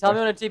 Listen, tell me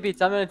when to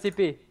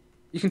TP.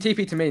 You can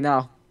TP to me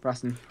now,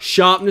 Preston.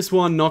 Sharpness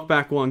 1,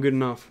 knockback 1. Good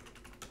enough.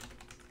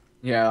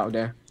 Yeah, that'll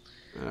do.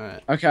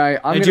 Alright. Okay,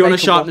 do you want a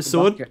sharpness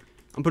sword?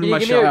 I'm putting my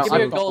sharpness. Give me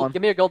your gold.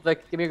 Give me your gold,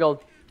 Vic. Give me your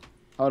gold.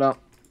 Hold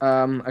up.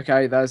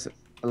 Okay, there's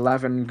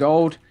 11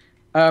 gold.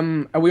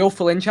 Are we all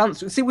full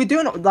enchants? See, we're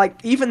doing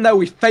like even though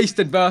we faced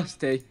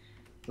adversity,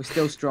 we're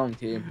still strong,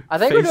 team. I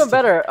think we're doing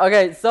better.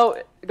 Okay,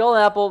 so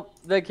golden apple,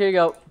 Vic, here you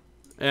go.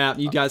 Yeah,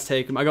 you guys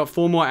take them. I got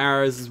 4 more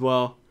arrows as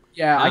well.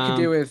 Yeah, I could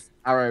do with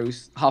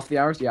arrows. Half the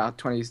arrows. Yeah,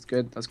 20 is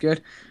good. That's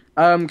good.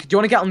 Do you want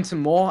to get on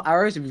some more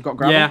arrows if you've got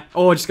gravel? Yeah.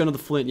 Oh, just go to the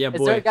flint. Yeah,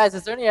 boy. Guys,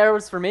 is there any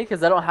arrows for me?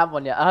 Because I don't have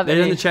one yet. I have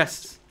They're in the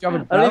chest. Do you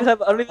have a bow? I don't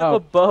even have a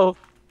bow.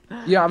 You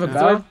don't have a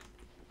bow?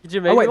 Did you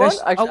make one? We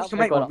can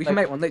make one. We can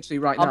make one literally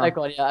right now. I'll make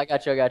one. Yeah, I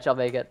got you. I'll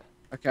make it.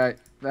 Okay.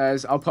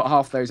 I'll put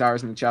half those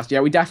arrows in the chest.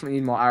 Yeah, we definitely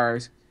need more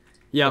arrows.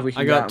 Yeah,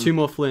 I got 2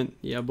 more flint.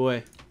 Yeah,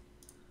 boy.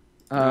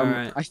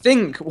 Alright. I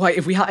think. Wait,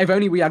 if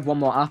only we had one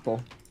more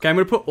apple. Okay, I'm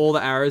gonna put all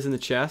the arrows in the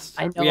chest.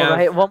 I know,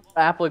 right? One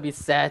more apple would be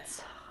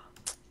set.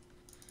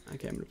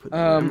 Okay, I'm gonna put.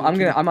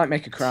 I might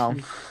make a crown.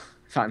 In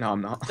fact, no,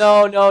 I'm not.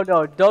 No.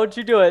 Don't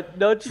you do it.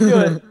 Don't you do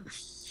it.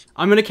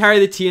 I'm gonna carry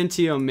the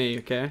TNT on me.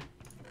 Okay.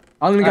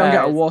 I'm gonna go and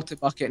get a water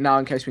bucket now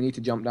in case we need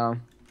to jump down.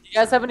 Do you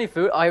guys have any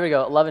food? Oh, here we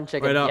go. 11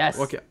 chicken. Wait up. Yes.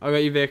 Okay, I got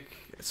you, Vic.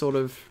 Sort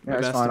of. Yeah,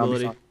 it's fine.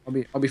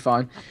 I'll be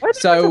fine. Why are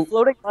there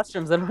floating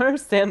mushrooms? I don't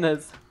understand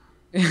this.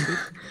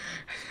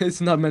 It's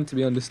not meant to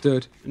be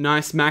understood.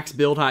 Nice max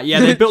build height.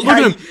 Yeah, they built. Look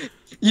at them.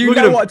 You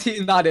know what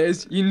team that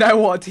is. You know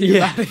what team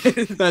that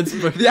is. That's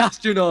the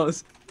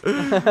astronauts.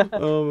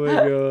 Oh my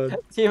god.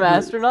 Team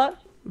astronaut.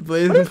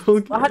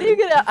 How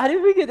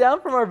do we get down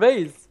from our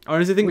base? I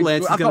honestly think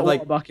Lance is gonna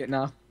like bucket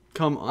now.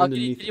 Come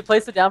underneath. Can you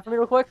place it down for me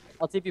real quick?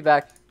 I'll TP you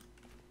back.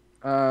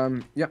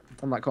 Yep,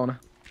 on that corner.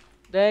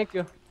 Thank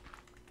you.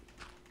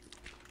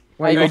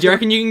 Wait, do you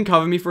reckon you can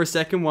cover me for a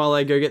second while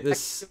I go get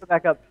this?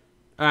 Back up.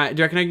 Alright,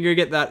 do you reckon I can go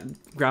get that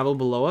gravel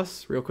below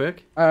us real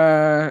quick?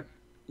 Yeah,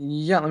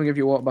 let me give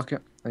you a water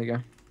bucket. There you go.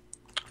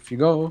 Off you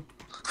go.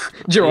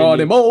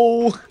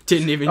 Geronimo!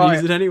 Didn't even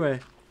use it anyway.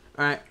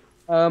 Alright.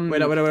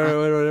 Wait.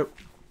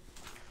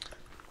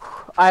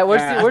 Alright,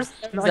 where's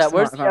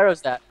the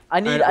arrows at? I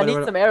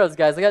need some arrows,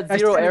 guys. I got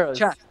 0 arrows.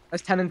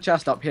 There's 10 in the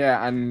chest up here,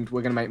 and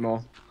we're gonna make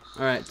more.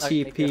 Alright,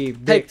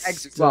 TP. Take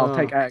eggs as well.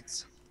 Take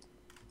eggs.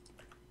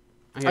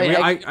 Okay,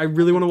 I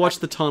really want to watch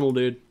the tunnel,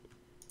 dude.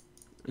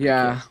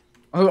 Yeah.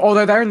 Okay.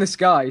 Although they're in the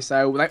sky,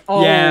 so like.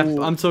 Oh. Yeah,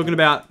 I'm talking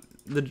about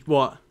the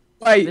what?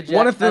 Wait,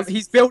 one of them.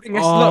 He's building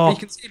a. Look, you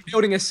can see him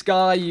building a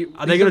sky.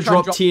 Are they gonna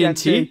drop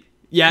TNT?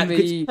 Yeah.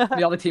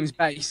 The other team's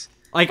base.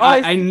 Like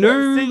I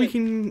know we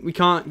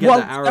can't get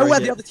the arrow. Know where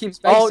the other team's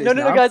base is. No,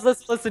 guys,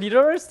 listen. You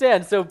don't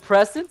understand. So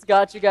Preston's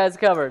got you guys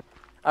covered.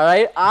 All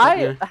right,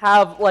 I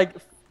have like,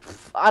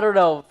 I don't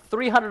know,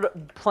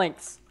 300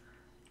 planks.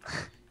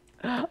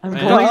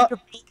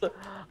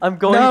 I'm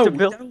going to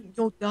build.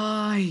 You'll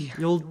die.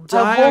 You'll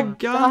die again,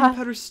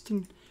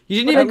 Patterson. You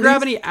didn't even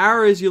grab any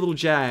arrows, you little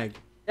jag.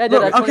 Yeah, I did.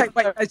 Look, okay,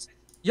 wait.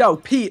 Yo,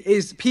 Pete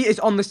is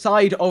on the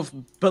side of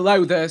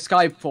below the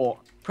sky fort.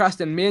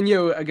 Preston, me and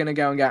you are gonna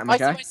go and get him.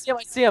 Okay. I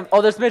see him.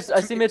 Oh, there's Mitch. I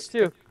see Mitch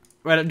too.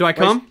 Wait, do I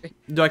come?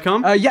 Do I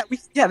come?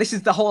 Yeah, this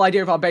is the whole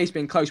idea of our base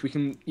being close. We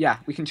can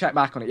check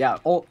back on it. Yeah.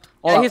 All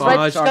Yeah, he's up,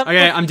 right. sorry.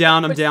 Okay, I'm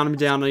down. I need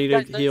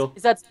to heal.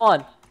 He's at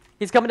spawn.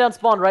 He's coming down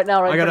spawn right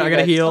now. I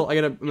gotta heal.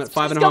 I'm at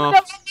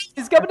 5.5.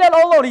 He's coming down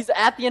all alone. He's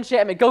at the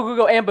enchantment.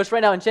 Go. Ambush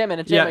right now.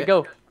 Enchantment.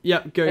 Go.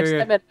 Yeah, go.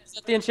 Enchantment. He's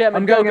at the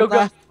enchantment. I'm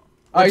Go.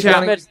 Oh, he's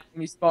Watch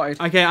spotted.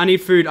 Okay, I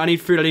need food. I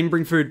didn't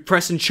bring food.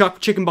 Preston,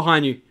 chuck chicken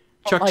behind you.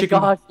 Chuck chicken.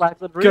 Oh my gosh,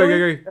 Lachlan,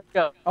 really?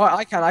 Go. Oh,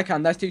 I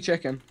can. There's 2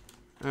 chicken.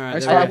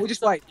 Alright, We'll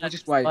just wait.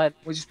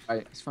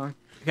 It's fine.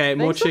 Okay,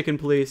 more chicken,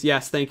 please.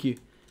 Yes, thank you.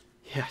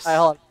 Yes. Alright,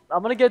 hold on.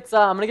 I'm gonna get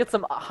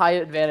some high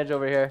advantage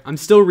over here. I'm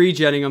still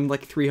regenning. I'm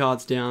like 3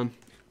 hearts down.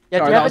 Yeah,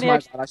 Sorry, do you have that any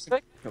was my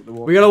extra? bad.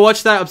 We gotta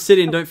watch that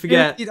obsidian. Don't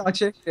forget. Eat our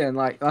chicken.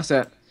 Like that's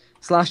it.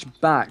 Slash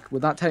back.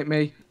 Would that take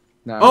me?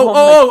 No.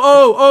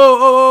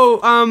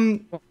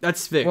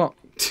 That's Vic. What?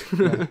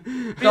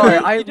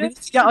 Sorry, we need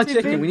to get our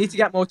chicken. We need to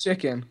get more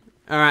chicken.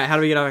 All right, how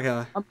do we get our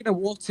guy? I'm gonna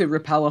water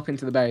repel up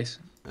into the base.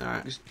 All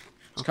right, Just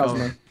cover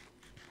me.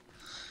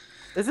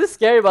 This is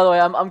scary, by the way.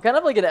 I'm kind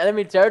of like in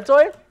enemy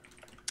territory,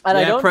 and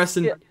I don't.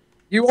 Preston.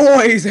 You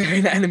always are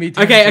in enemy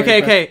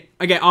territory. Okay.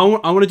 I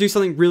want to do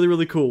something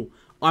really cool.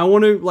 I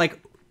want to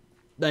like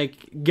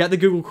get the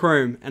Google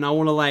Chrome, and I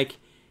want to like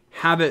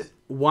have it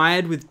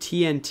wired with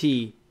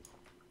TNT.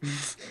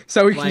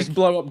 So we can just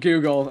blow up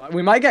Google.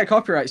 We might get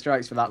copyright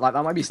strikes for that. Like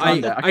that might be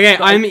standard.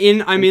 I'm in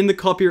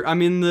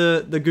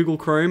the Google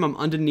Chrome. I'm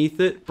underneath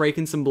it,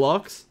 breaking some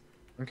blocks.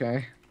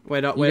 Okay.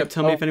 Wait up.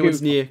 Tell me if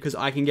anyone's near, because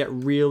I can get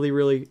really.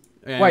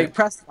 Wait,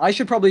 Preston. I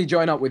should probably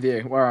join up with you.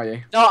 Where are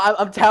you? No,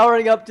 I'm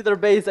towering up to their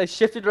base. I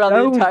shifted around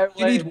the entire way.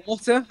 You need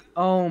water?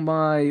 Oh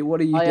my!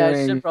 What are you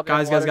doing?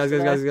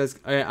 Guys.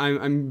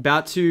 I'm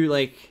about to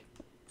like.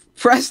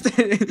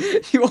 Preston,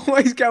 you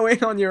always go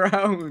in on your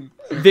own.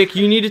 Vic,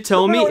 you need to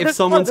tell me if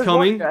someone's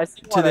coming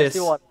to this.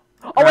 Oh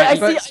wait,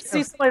 I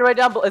see somebody right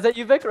down below. Is that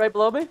you, Vic, right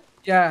below me?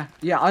 Yeah.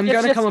 I'm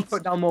gonna come and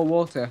put down more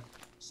water.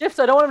 Shifts,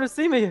 I don't want him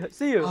to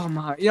see you. Oh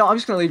my! I'm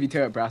just gonna leave you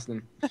to it,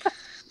 Preston.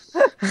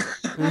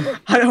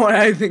 I don't want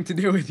anything to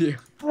do with you.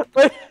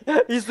 Wait,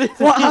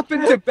 what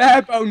happened to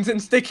bare bones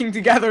and sticking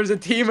together as a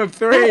team of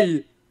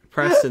 3?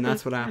 Preston,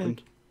 that's what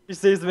happened. He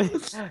sees me.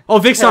 Oh,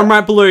 Vic's I'm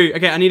right below you.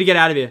 Okay, I need to get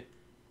out of here.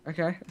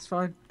 Okay, it's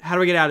fine. How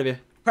do I get out of here?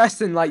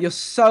 Preston, like, you're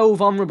so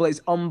vulnerable, it's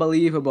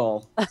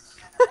unbelievable.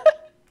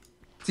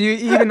 Do you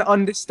even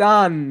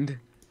understand?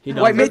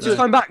 Wait, Mitch is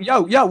coming back.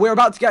 Yo, we're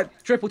about to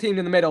get triple teamed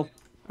in the middle.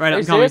 Right,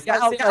 I'm coming.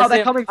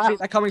 They're coming for me.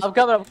 They're coming. I'm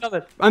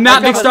coming. I'm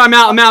out, Big Star. I'm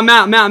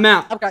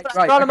out. Okay,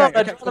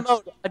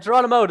 I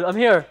draw a mode. I'm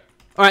here.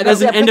 All right,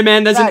 there's an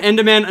Enderman. There's an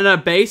Enderman at our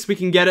base. We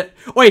can get it.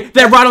 Wait,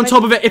 they're right on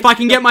top of it. If I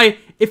can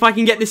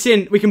get this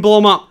in, we can blow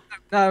them up.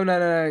 No,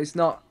 it's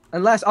not.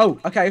 Unless,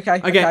 okay.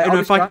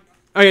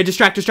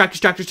 Distract. Distract. Run!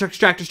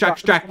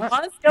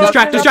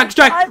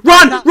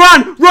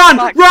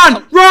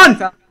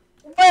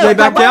 They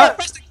backed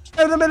out.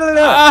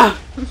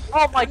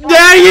 Oh my god!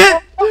 Dang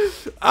it!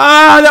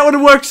 That would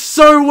have worked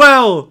so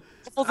well.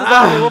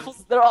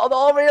 They're all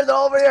over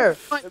here.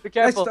 Be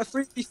careful. It's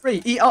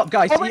 3v3. Eat up,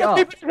 guys. Eat up.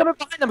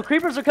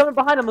 Creepers are coming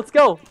behind them. Let's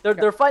go.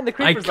 They're fighting the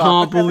creepers. I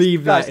can't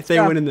believe that if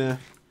they went in there.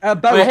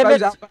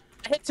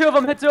 Hit two of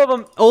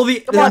them. All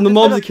the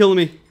mobs are killing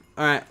me.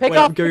 All right. Pick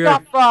off.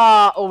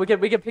 Oh, we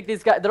can pick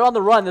these guys. They're on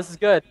the run. This is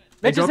good.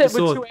 Mitch is hit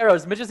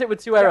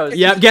with 2 arrows.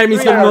 Yep. Get me.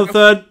 He's got another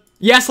third.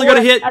 Yes, I got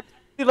a hit.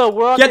 Get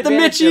the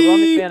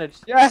Mitchie!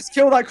 Yes,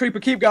 kill that creeper.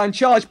 Keep going.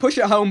 Charge. Push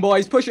it home,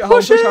 boys. Push home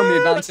the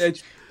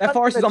advantage. Their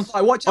forest is on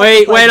fire. Watch out.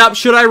 Wait up.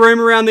 Should I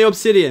roam around the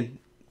obsidian?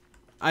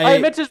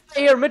 Mitch is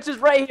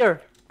right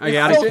here. Okay,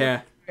 I don't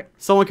care.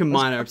 Someone can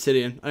mine our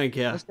obsidian. I don't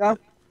care. Let's go.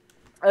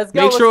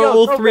 Make sure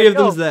all 3 of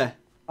them's there.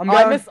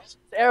 I missed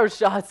arrow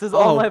shots. This is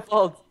all my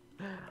fault.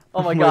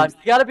 Oh my gosh.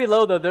 They gotta be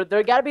low though.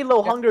 They gotta be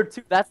low hunger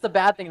too. That's the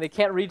bad thing. They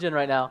can't regen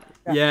right now.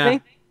 Yeah.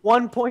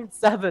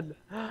 1.7.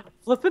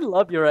 Flippin'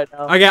 love you right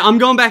now. Okay, I'm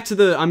going back to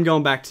the.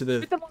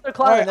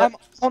 Right,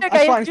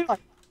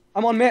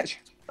 I'm on Mitch.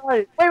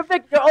 Sorry. Wait,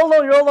 Vic, you're all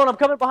alone. I'm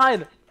coming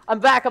behind. I'm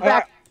back.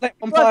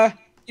 I'm fire.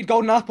 Eat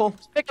golden apple.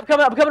 Vic, I'm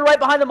coming right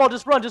behind them all.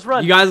 Just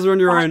run. You guys are on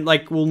your own.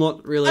 Like, well,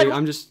 not really.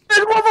 I'm just.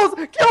 There's Waffles!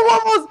 Kill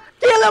Waffles!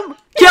 Kill him!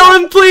 Kill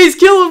him, please!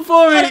 Kill him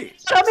for me!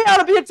 Help me out!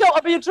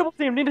 I'll be a triple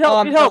team. Need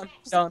help.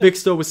 Big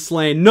Store was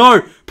slain.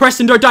 No!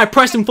 Preston, don't die!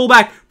 Preston, fall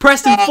back!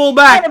 Preston, fall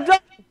back!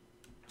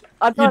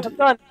 I'm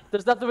done.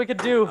 There's nothing we can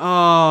do.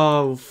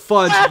 Oh,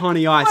 fudge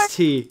honey iced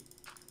tea.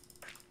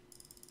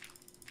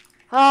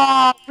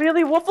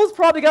 Really? Waffles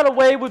probably got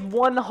away with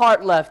 1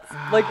 heart left.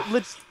 Like,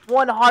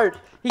 1 heart.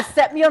 He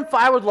set me on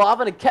fire with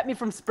lava and it kept me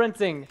from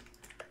sprinting.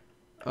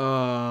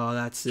 Oh,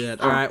 that's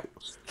it. Alright.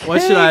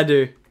 What should I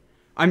do?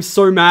 I'm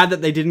so mad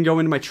that they didn't go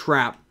into my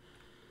trap.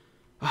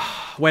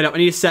 Wait up, I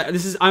need to set.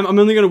 I'm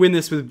only gonna win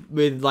this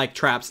with like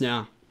traps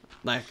now.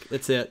 Like,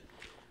 that's it.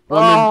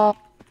 I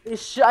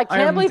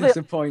can't believe it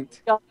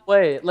got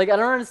away. Like, I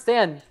don't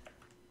understand.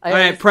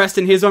 Alright,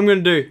 Preston, here's what I'm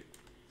gonna do.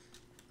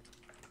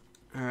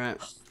 Alright.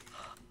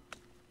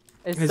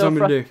 Here's what I'm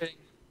gonna do.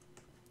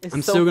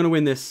 I'm still gonna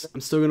win this.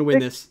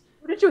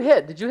 Who did you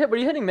hit? Were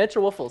you hitting Mitch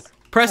or Waffles?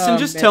 Preston,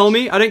 just Mitch. tell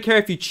me. I don't care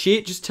if you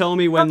cheat. Just tell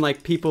me when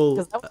like people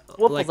Because that was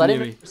Waffles. like I near didn't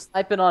me. know you were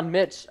sniping on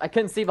Mitch. I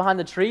couldn't see behind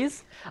the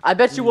trees. I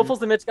bet you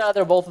Waffles and Mitch got out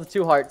there both with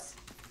 2 hearts.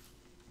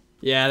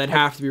 Yeah, they'd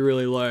have to be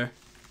really low.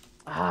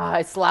 Ah,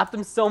 I slapped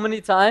him so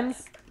many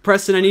times.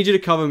 Preston, I need you to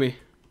cover me.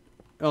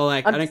 Oh,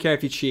 like I I'm- don't care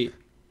if you cheat.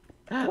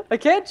 I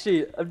can't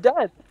cheat. I'm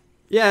dead.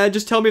 Yeah,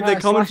 just tell me if they're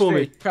coming for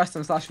me.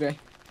 Preston /V.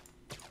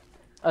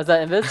 Oh, is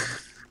that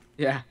Invis?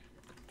 Yeah.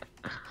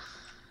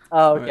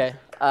 Oh, okay.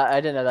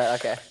 I didn't know that.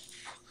 Okay.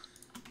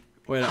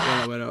 Wait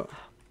up.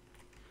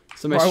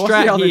 So my Right, what's the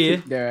strat other here.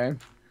 team doing?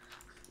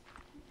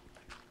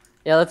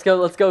 Yeah, let's go.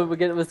 Let's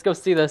go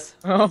see this.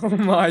 Oh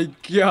my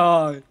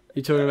god.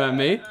 You talking about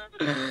me?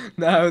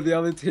 No, the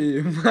other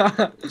team.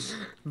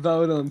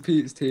 Vote on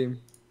Pete's team.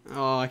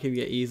 Oh, I can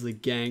get easily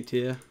ganked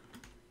here.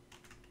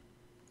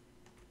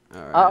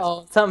 Alright. Uh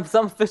oh,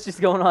 some fishy's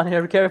going on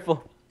here. Be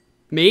careful.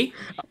 Me?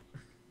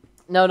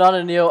 No, not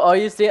a Neo. Oh, are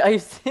you seeing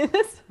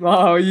this?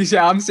 Oh, you see,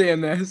 I'm seeing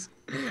this.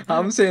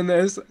 I'm seeing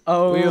this.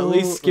 Oh. Will you at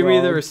least give me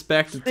the well.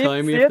 respect of See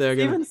telling me it? if they're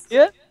gonna. Steven, see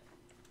it?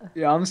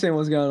 Yeah, I'm seeing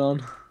what's going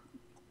on.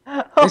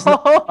 It's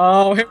not...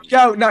 Oh, here we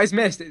go. No, it's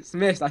missed. It's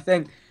missed, I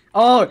think.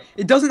 Oh,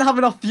 it doesn't have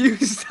enough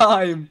fuse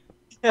time.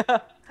 Yeah.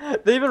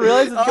 They even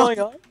realize what's going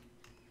on?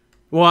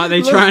 What?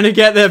 They Look. trying to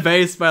get their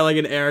base by like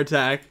an air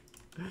attack?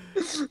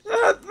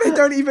 They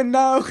don't even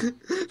know.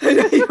 They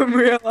don't even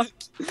realize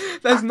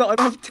there's not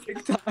enough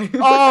tick time.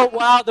 Oh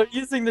wow, they're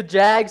using the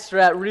Jag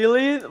strat.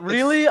 Really?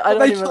 Really? I don't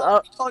They even.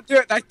 can't do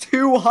it. They're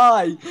too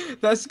high.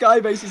 Their sky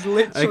base is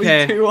literally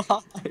Okay. too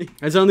high.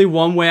 There's only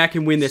one way I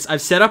can win this.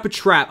 I've set up a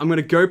trap. I'm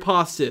gonna go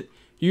past it,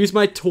 use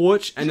my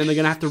torch, and then they're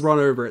gonna have to run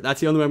over it.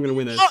 That's the only way I'm gonna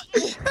win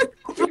this.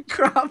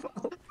 Gravel.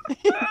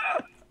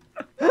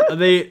 Are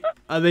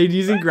they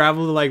using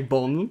gravel to like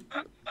bomb them?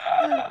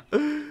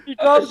 You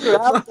dropped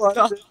gravel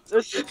on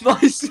it. My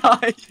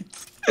side.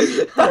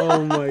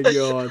 Oh my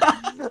god.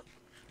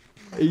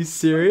 Are you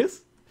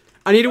serious?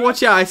 I need to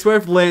watch out. I swear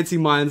if Lancey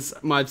mines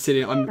my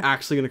obsidian, I'm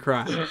actually gonna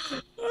cry.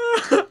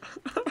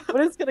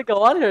 What is gonna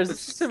go on here? Is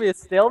this gonna be a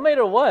stalemate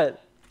or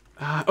what?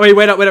 Oh,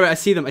 wait up. I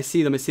see them.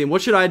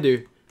 What should I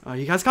do?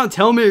 You guys can't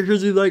tell me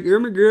because you're like,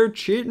 you're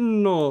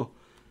cheating or...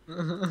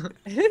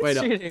 It's Wait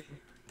up. cheating.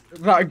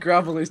 That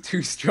gravel is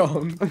too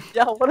strong.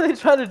 Yeah, what are they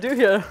trying to do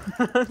here?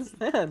 I don't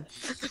understand.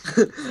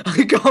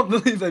 I can't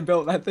believe they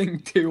built that thing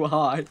too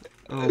high.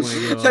 Oh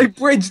my They god.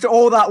 bridged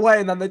all that way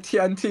and then the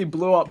TNT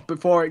blew up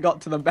before it got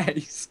to the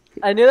base.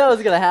 I knew that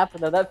was gonna happen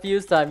though. That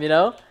fuse time, you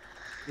know.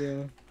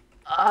 Yeah.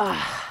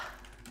 Ah.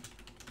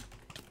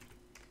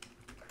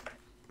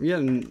 I'm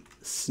getting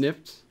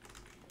snipped.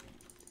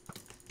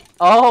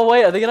 Oh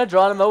wait, are they gonna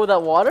draw him out with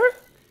that water?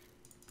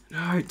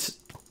 No, it's...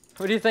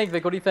 What do you think,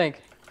 Vic? What do you think?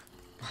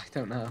 I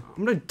don't know.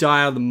 I'm gonna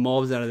die out of the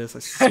mobs out of this,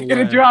 I I'm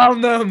gonna swear.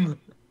 drown them!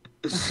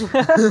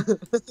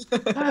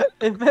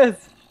 They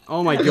missed.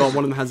 Oh my god,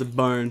 one of them has a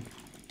bone.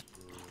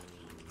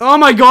 Oh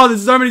my god,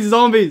 there's so many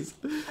zombies!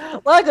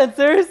 Lachlan,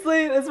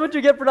 seriously? That's what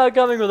you get for not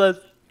coming with us.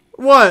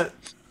 What?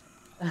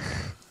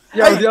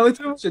 Yeah, the other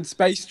two should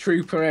space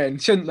trooper in,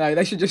 shouldn't they?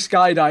 They should just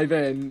skydive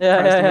in.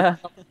 Yeah, yeah.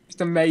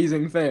 Just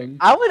amazing thing.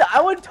 I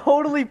would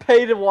totally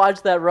pay to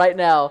watch that right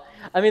now.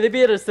 I mean, they'd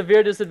be at a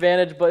severe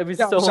disadvantage, but it'd be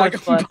Yeah, so so I much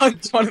can fun.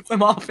 punch one of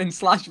them off in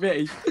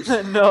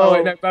 /V. No. Oh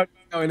wait, no, Bodo's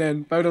going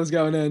in. Bodo's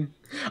going in.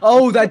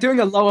 Oh, they're doing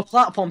a lower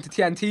platform to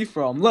TNT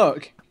from.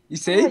 Look, you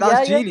see?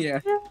 That's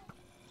genius. Yeah.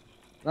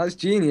 That's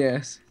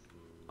genius.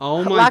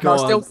 Oh my Lachlan,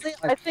 god. honestly,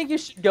 I think you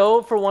should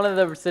go for one of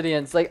the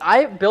obsidians. Like,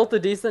 I built a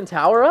decent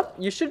tower up.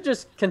 You should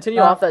just continue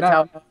off that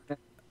tower. I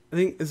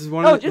think this is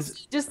one No, of the...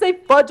 just say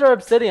fudge or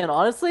obsidian.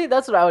 Honestly,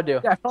 that's what I would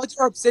do. Yeah, fudge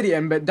your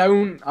obsidian, but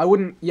don't. I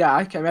wouldn't. Yeah,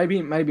 okay,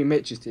 maybe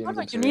Mitch's team. No, is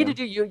no, you obsidian. need to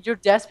do. You're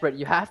desperate.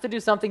 You have to do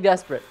something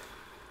desperate.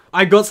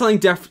 I got something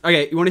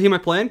Okay, you want to hear my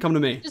plan? Come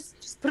to me.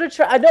 Just put a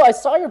trap. I know I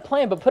saw your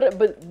plan, but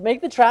but make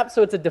the trap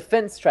so it's a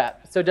defense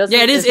trap. So it doesn't.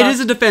 Yeah, it is. it's It not- is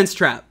a defense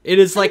trap. It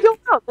is like... Go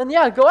out. Then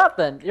yeah, go out.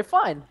 Then you're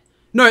fine.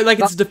 No, like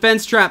it's a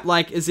defense trap,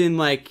 like as in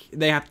like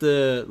they have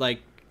to like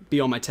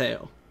be on my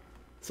tail,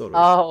 sort of.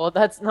 Oh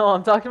well,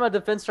 I'm talking about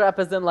defense trap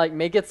as in like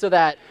make it so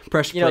that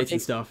Pressure you know, plates and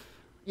stuff.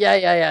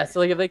 yeah. So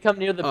like if they come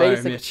near the Oh, base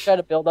and Mitch. try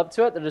to build up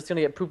to it, they're just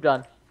gonna get pooped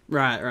on.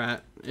 Right.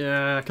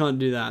 Yeah, I can't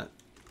do that.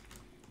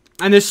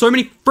 And there's so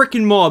many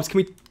freaking mobs. Can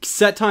we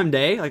set time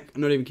day? Like,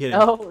 I'm not even kidding.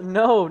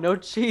 No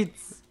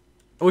cheats.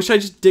 I wish I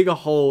just dig a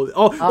hole.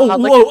 Oh,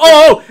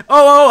 like-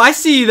 I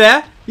see you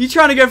there. You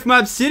trying to go for my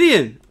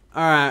obsidian?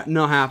 All right,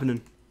 not happening.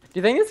 Do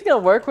you think this is gonna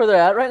work where they're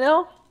at right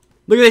now?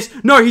 Look at this.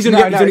 No, he's gonna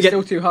No, get. He's no, gonna it's get.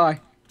 still too high.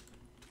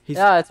 He's,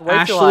 Yeah, it's way too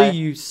Ashley, high.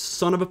 you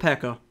son of a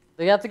pecker.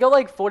 They have to go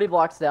like 40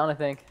 blocks down, I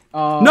think.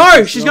 Oh,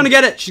 No, she's gonna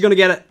get it. She's gonna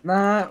get it.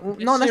 Nah, not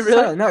she necessarily.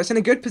 really? No, it's in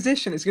a good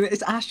position.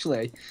 It's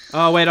Ashley.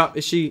 Oh wait up.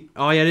 Is she?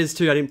 Oh yeah, it is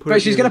too. I didn't put it.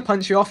 But she's here. gonna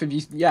punch you off if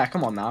you. Yeah,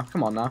 come on now.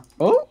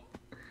 Oh.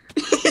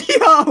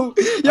 Yo,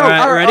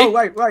 Alright, Aaron, ready? Oh,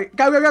 wait,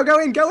 go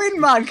in,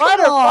 man. Come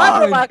Fighter,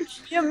 on. Lachlan,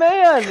 be a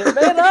man Come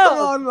up.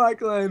 on,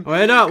 Lachlan.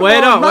 Wait up. Come Wait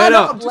on, up. man Wait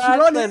up. up. Just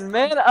run it. Lachlan,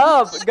 man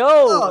up,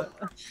 go.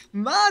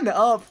 Man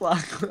up,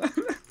 Lachlan.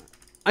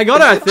 I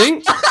got it. I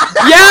think.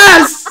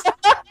 Yes.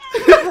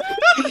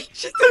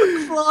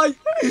 my!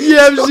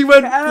 Yeah, she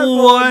went Careful.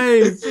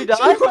 flying. She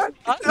died?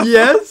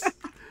 Yes.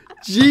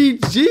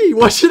 GG.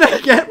 What should I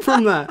get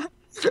from that?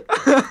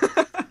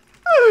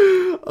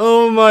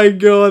 Oh my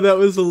god, that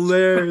was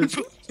hilarious.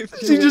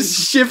 She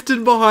just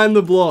shifted behind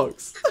the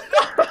blocks.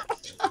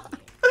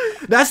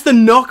 That's the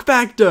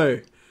knockback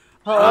though.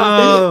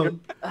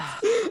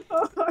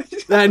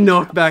 That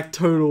knockback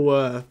total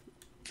worth.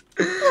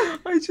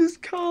 I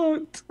just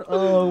can't.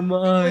 Oh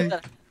my.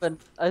 But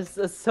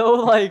it's so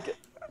like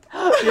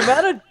the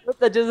amount of drip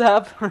that just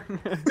happened.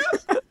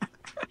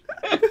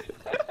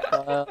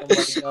 Oh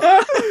my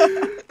god.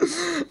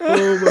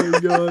 Oh my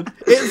god.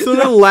 It sort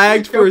of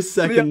lagged for a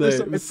second though.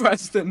 It was-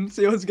 Preston,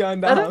 see what's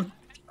going down.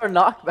 Or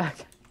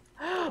knockback.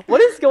 What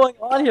is going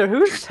on here?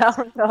 Who's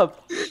towering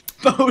up?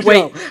 Bodo,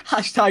 Wait.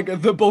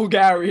 Hashtag the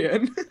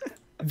Bulgarian.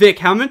 Vic,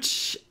 how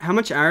much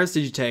arrows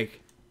did you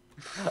take?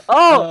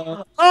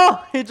 Oh!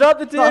 Oh! He dropped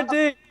the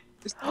TNT!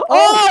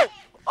 Oh!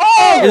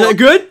 Oh! Is that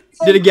good?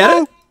 Did it get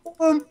it?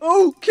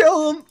 Oh,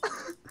 kill him.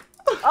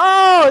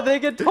 Oh! They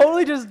could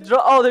totally just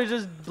oh, they're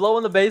just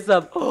blowing the base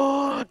up.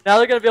 Now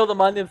they're gonna be able to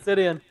mine the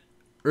obsidian.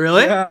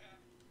 Really? Yeah,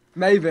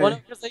 maybe. Well, no,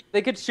 'cause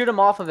they could shoot them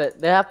off of it.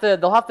 They'll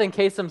have to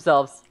encase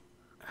themselves.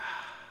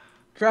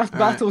 Craft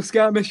Alright. battle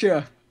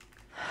skirmisher.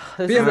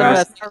 This Be is a the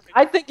mess. best.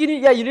 I think you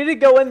need to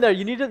go in there.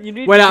 You need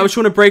Wait, I was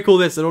trying to break all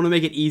this. I don't want to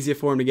make it easier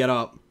for him to get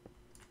up.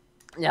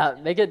 yeah,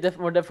 make it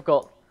more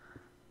difficult.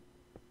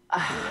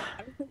 I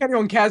don't think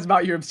anyone cares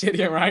about your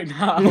obsidian right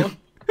now.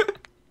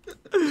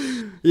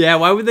 Yeah,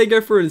 why would they go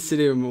for an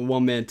Obsidian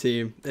one-man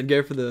team? They'd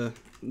go for the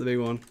big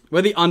one.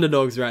 We're the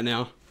underdogs right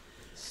now.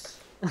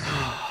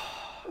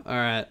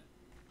 Alright.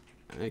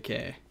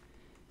 Okay.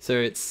 So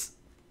it's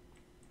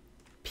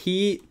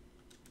Pete,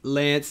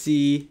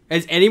 Lancey.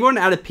 Is anyone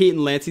out of Pete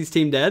and Lancey's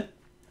team dead?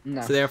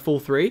 No. So they're full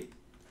 3?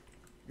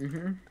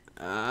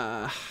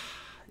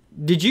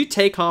 Did you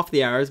take half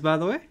the arrows, by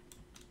the way?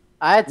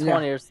 I had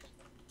 20 or so.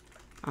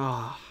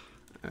 Oh,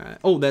 alright.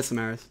 Oh, there's some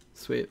arrows.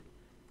 Sweet.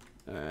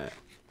 Alright.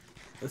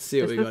 Let's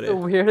see what This we is got the here.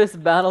 weirdest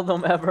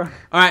Battledome ever.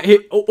 Alright, here.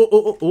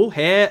 Oh,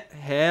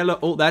 hello.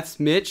 Oh, that's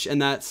Mitch,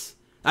 and that's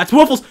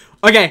Waffles.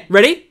 Okay,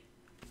 ready?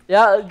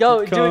 Yeah,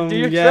 go Come do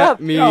your get trap.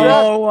 me.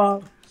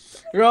 Oh,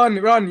 run!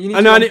 You need I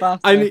know. to run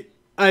faster.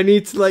 I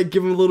need to like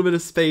give him a little bit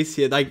of space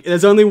here. Like,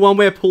 there's only one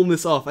way of pulling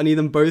this off. I need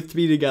them both to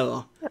be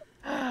together.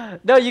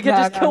 No, you can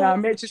just kill. No,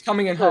 Mitch is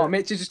coming in hot.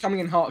 Mitch is just coming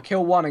in hot.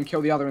 Kill one and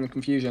kill the other in the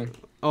confusion.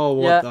 Oh,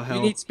 what Yeah. the hell?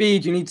 You need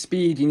speed. You need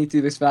speed. You need to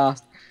do this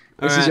fast.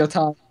 This is Alright. your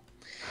time.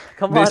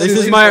 Come on. This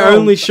is dude. my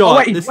only shot. Oh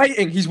wait, This-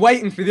 He's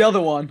waiting for the other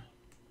one.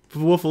 For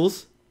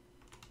Waffles.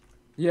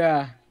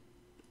 Yeah.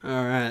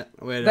 Alright,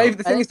 wait. The up.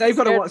 thing is, they've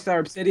got to scared- watch their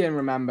obsidian.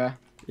 Remember.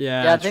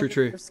 Yeah, I think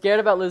true. They're scared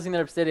about losing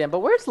their obsidian, but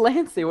where's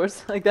Lancey?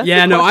 Where's like that's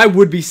Yeah, the no, I question.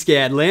 would be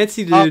scared.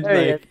 Lancey did Oh,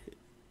 there he like.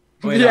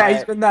 Wait yeah, up.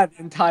 he's been there the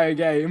entire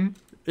game.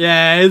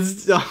 Yeah,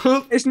 it's.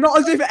 It's not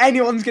as if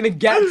anyone's gonna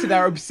get to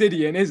their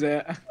obsidian, is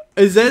it?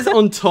 Is this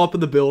on top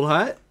of the build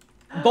height?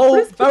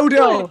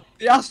 Bodil,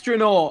 the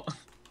astronaut.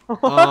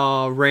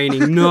 Oh,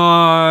 raining.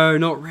 No,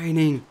 not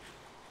raining.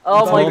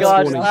 Oh It's my all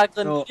gosh, spawning.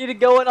 Lachlan, Oh. you need to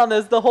go in on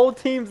this. The whole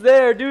team's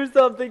there. Do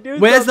something.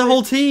 Where's the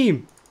whole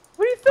team?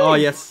 What do you think? Oh,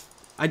 yes.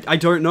 I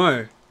don't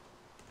know.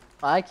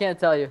 I can't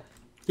tell you.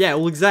 Yeah,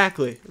 well,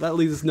 exactly. That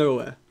leads us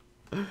nowhere.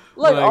 Look,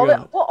 My all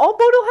God. all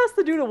Bodo has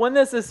to do to win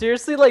this is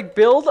seriously like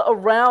build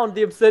around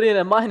the obsidian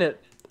and mine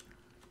it.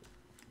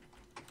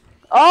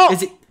 Oh!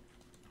 Is it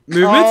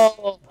movements?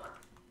 Oh,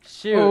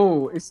 shoot.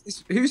 Oh,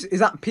 is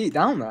that Pete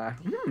down there?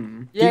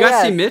 Do you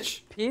guys see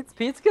Mitch?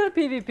 Pete's good at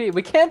PvP.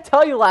 We can't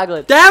tell you,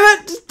 Lachlan. Damn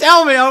it! Just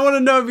tell me. I want to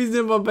know if he's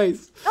in my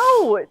base.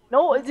 No,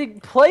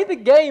 play the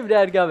game,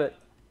 dadgummit.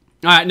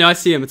 Alright, no, I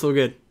see him. It's all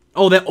good.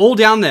 Oh, they're all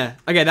down there.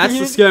 Okay, that's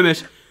the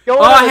skirmish. Go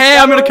Oh, on, hey,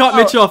 go I'm going to on. cut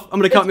Mitch off. I'm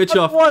going to cut Mitch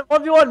off.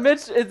 1v1,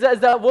 Mitch. Is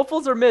that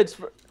Waffles or Mitch?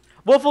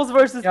 Waffles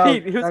versus Yo,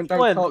 Pete. Who's don't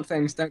gonna win? talk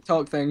things. Don't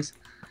talk things.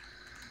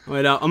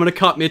 Wait up. I'm going to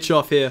cut Mitch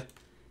off here.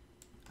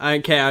 I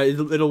don't care.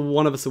 It'll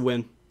one of us will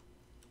win.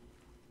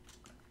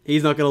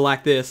 He's not going to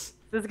like this.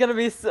 This is gonna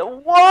be so.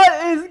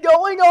 What is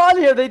going on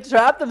here? They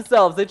trapped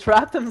themselves.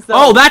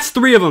 Oh, that's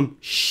 3 of them.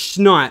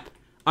 Snipe.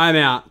 I'm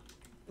out.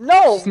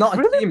 No, It's not a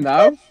really? team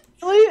though.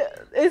 Really?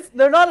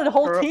 They're not a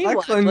whole team.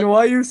 Lachlan, why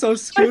are you so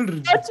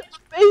scared?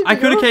 I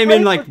could have came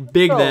in like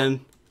big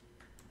then.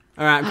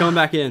 Alright, I'm coming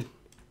back in.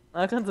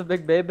 Lachlan's a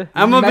big baby.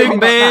 I'm a Maybe big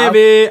not now.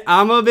 baby.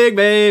 I'm a big At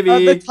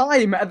baby.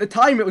 the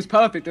time it was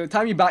perfect. At the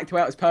time you backed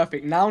away, it was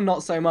perfect. Now,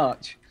 not so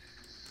much.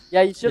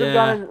 Yeah, you should have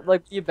Yeah. gone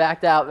like you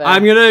backed out, man.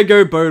 I'm gonna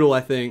go Bodal,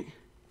 I think.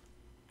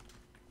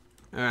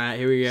 Alright,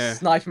 here we go.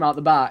 Snipe him out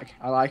the back.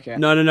 I like it.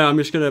 No, I'm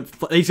just gonna.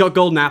 He's got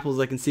golden apples.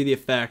 I can see the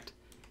effect.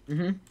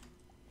 Mhm.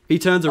 If he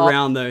turns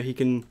around though, he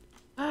can.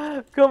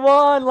 Come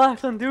on,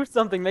 Lachlan, do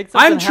something. Make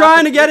something I'm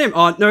trying to happen. get him.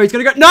 Oh no, he's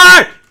gonna go.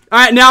 No!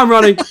 Alright, now I'm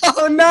running.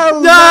 Oh no!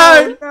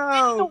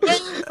 No!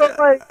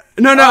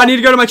 No! No, I need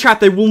to go to my trap.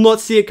 They will not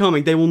see it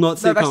coming. They will not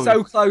see No, it they're coming.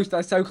 so close.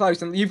 They're so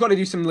close, and you've got to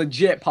do some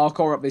legit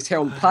parkour up this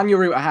hill. Plan your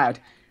route ahead.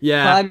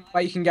 Yeah. Plan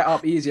where you can get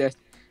up easiest.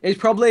 It's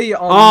probably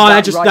on Oh, that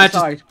that just right that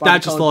side just by that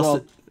the just coloured lost wall.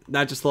 it.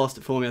 That just lost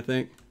it for me, I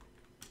think.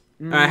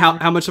 Alright,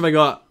 how much have I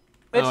got?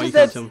 Mitch Oh, you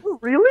said, can't tell me.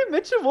 really?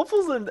 Mitch and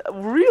Waffles and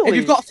really? If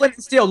you've got flint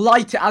and steel,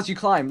 light it as you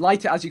climb.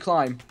 Light it as you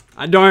climb.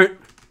 I don't.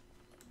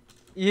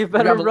 You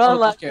better Grab a run,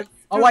 little Lachlan. bucket.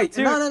 Oh wait,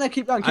 Dude. no,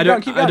 keep going, I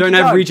don't. keep going. I don't keep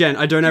have going. regen.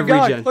 I don't have Keep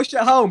going. regen. Push it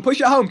home, push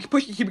it home, keep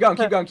going,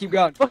 keep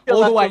going. Fuck it,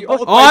 All the way, Lachlan, all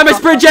the Oh, way. I'm a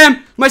sprint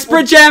jam. My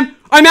sprint jam.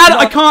 I'm out.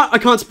 I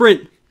can't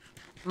sprint.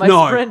 My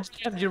No. sprint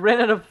jammed. You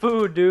ran out of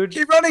food, dude.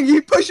 Keep running,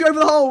 you push over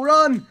the hole,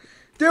 run.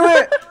 Do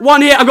it.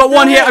 One hit. I got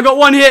one hit. I got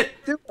one hit.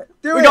 Do it.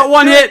 Do We it. got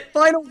one Do hit. it.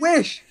 Final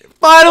wish.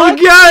 Final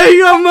go.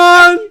 Come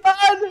on.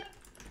 Run!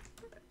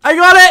 I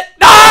got it.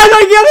 No, I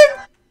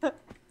don't get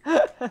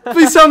him.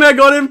 Please tell me I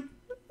got him.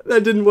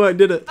 That didn't work,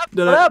 did it?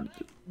 Did What I? up?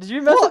 Did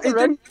you mess What? with the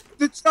red?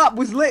 The trap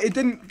was lit, it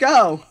didn't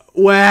go.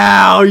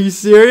 Wow. Are you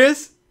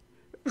serious?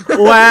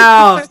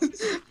 Wow.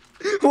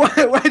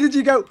 Where did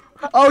you go?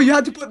 Oh, you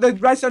had to put the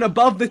redstone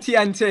above the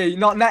TNT,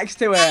 not next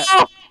to it.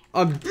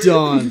 I'm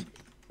done.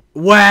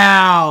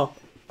 Wow.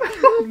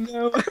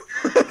 No.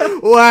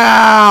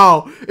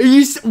 Wow. Are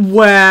you?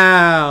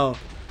 Wow.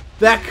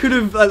 That could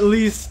have at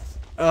least.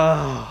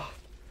 Oh.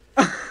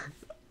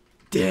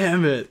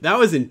 Damn it. That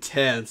was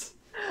intense.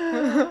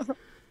 Oh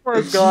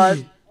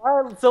god.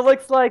 So it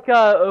looks like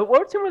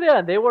what team were they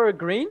on? They were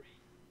green?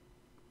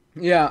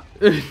 Yeah.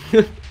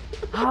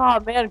 Ah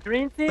man,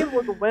 green team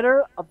was the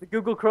winner of the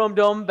Google Chrome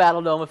Dome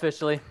Battledome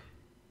officially.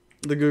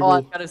 The All I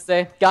Google. gotta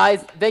say.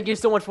 Guys, thank you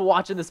so much for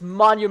watching this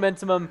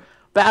monumentum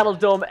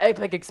Battledome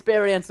epic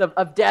experience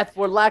of death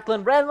where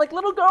Lachlan ran like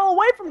little girl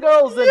away from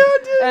girls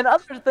and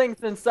other things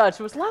and such.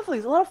 It was lovely.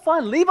 It was a lot of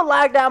fun. Leave a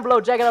like down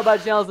below. Check out our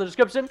channels in the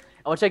description. And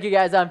we'll check you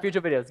guys out in future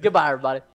videos. Goodbye, everybody.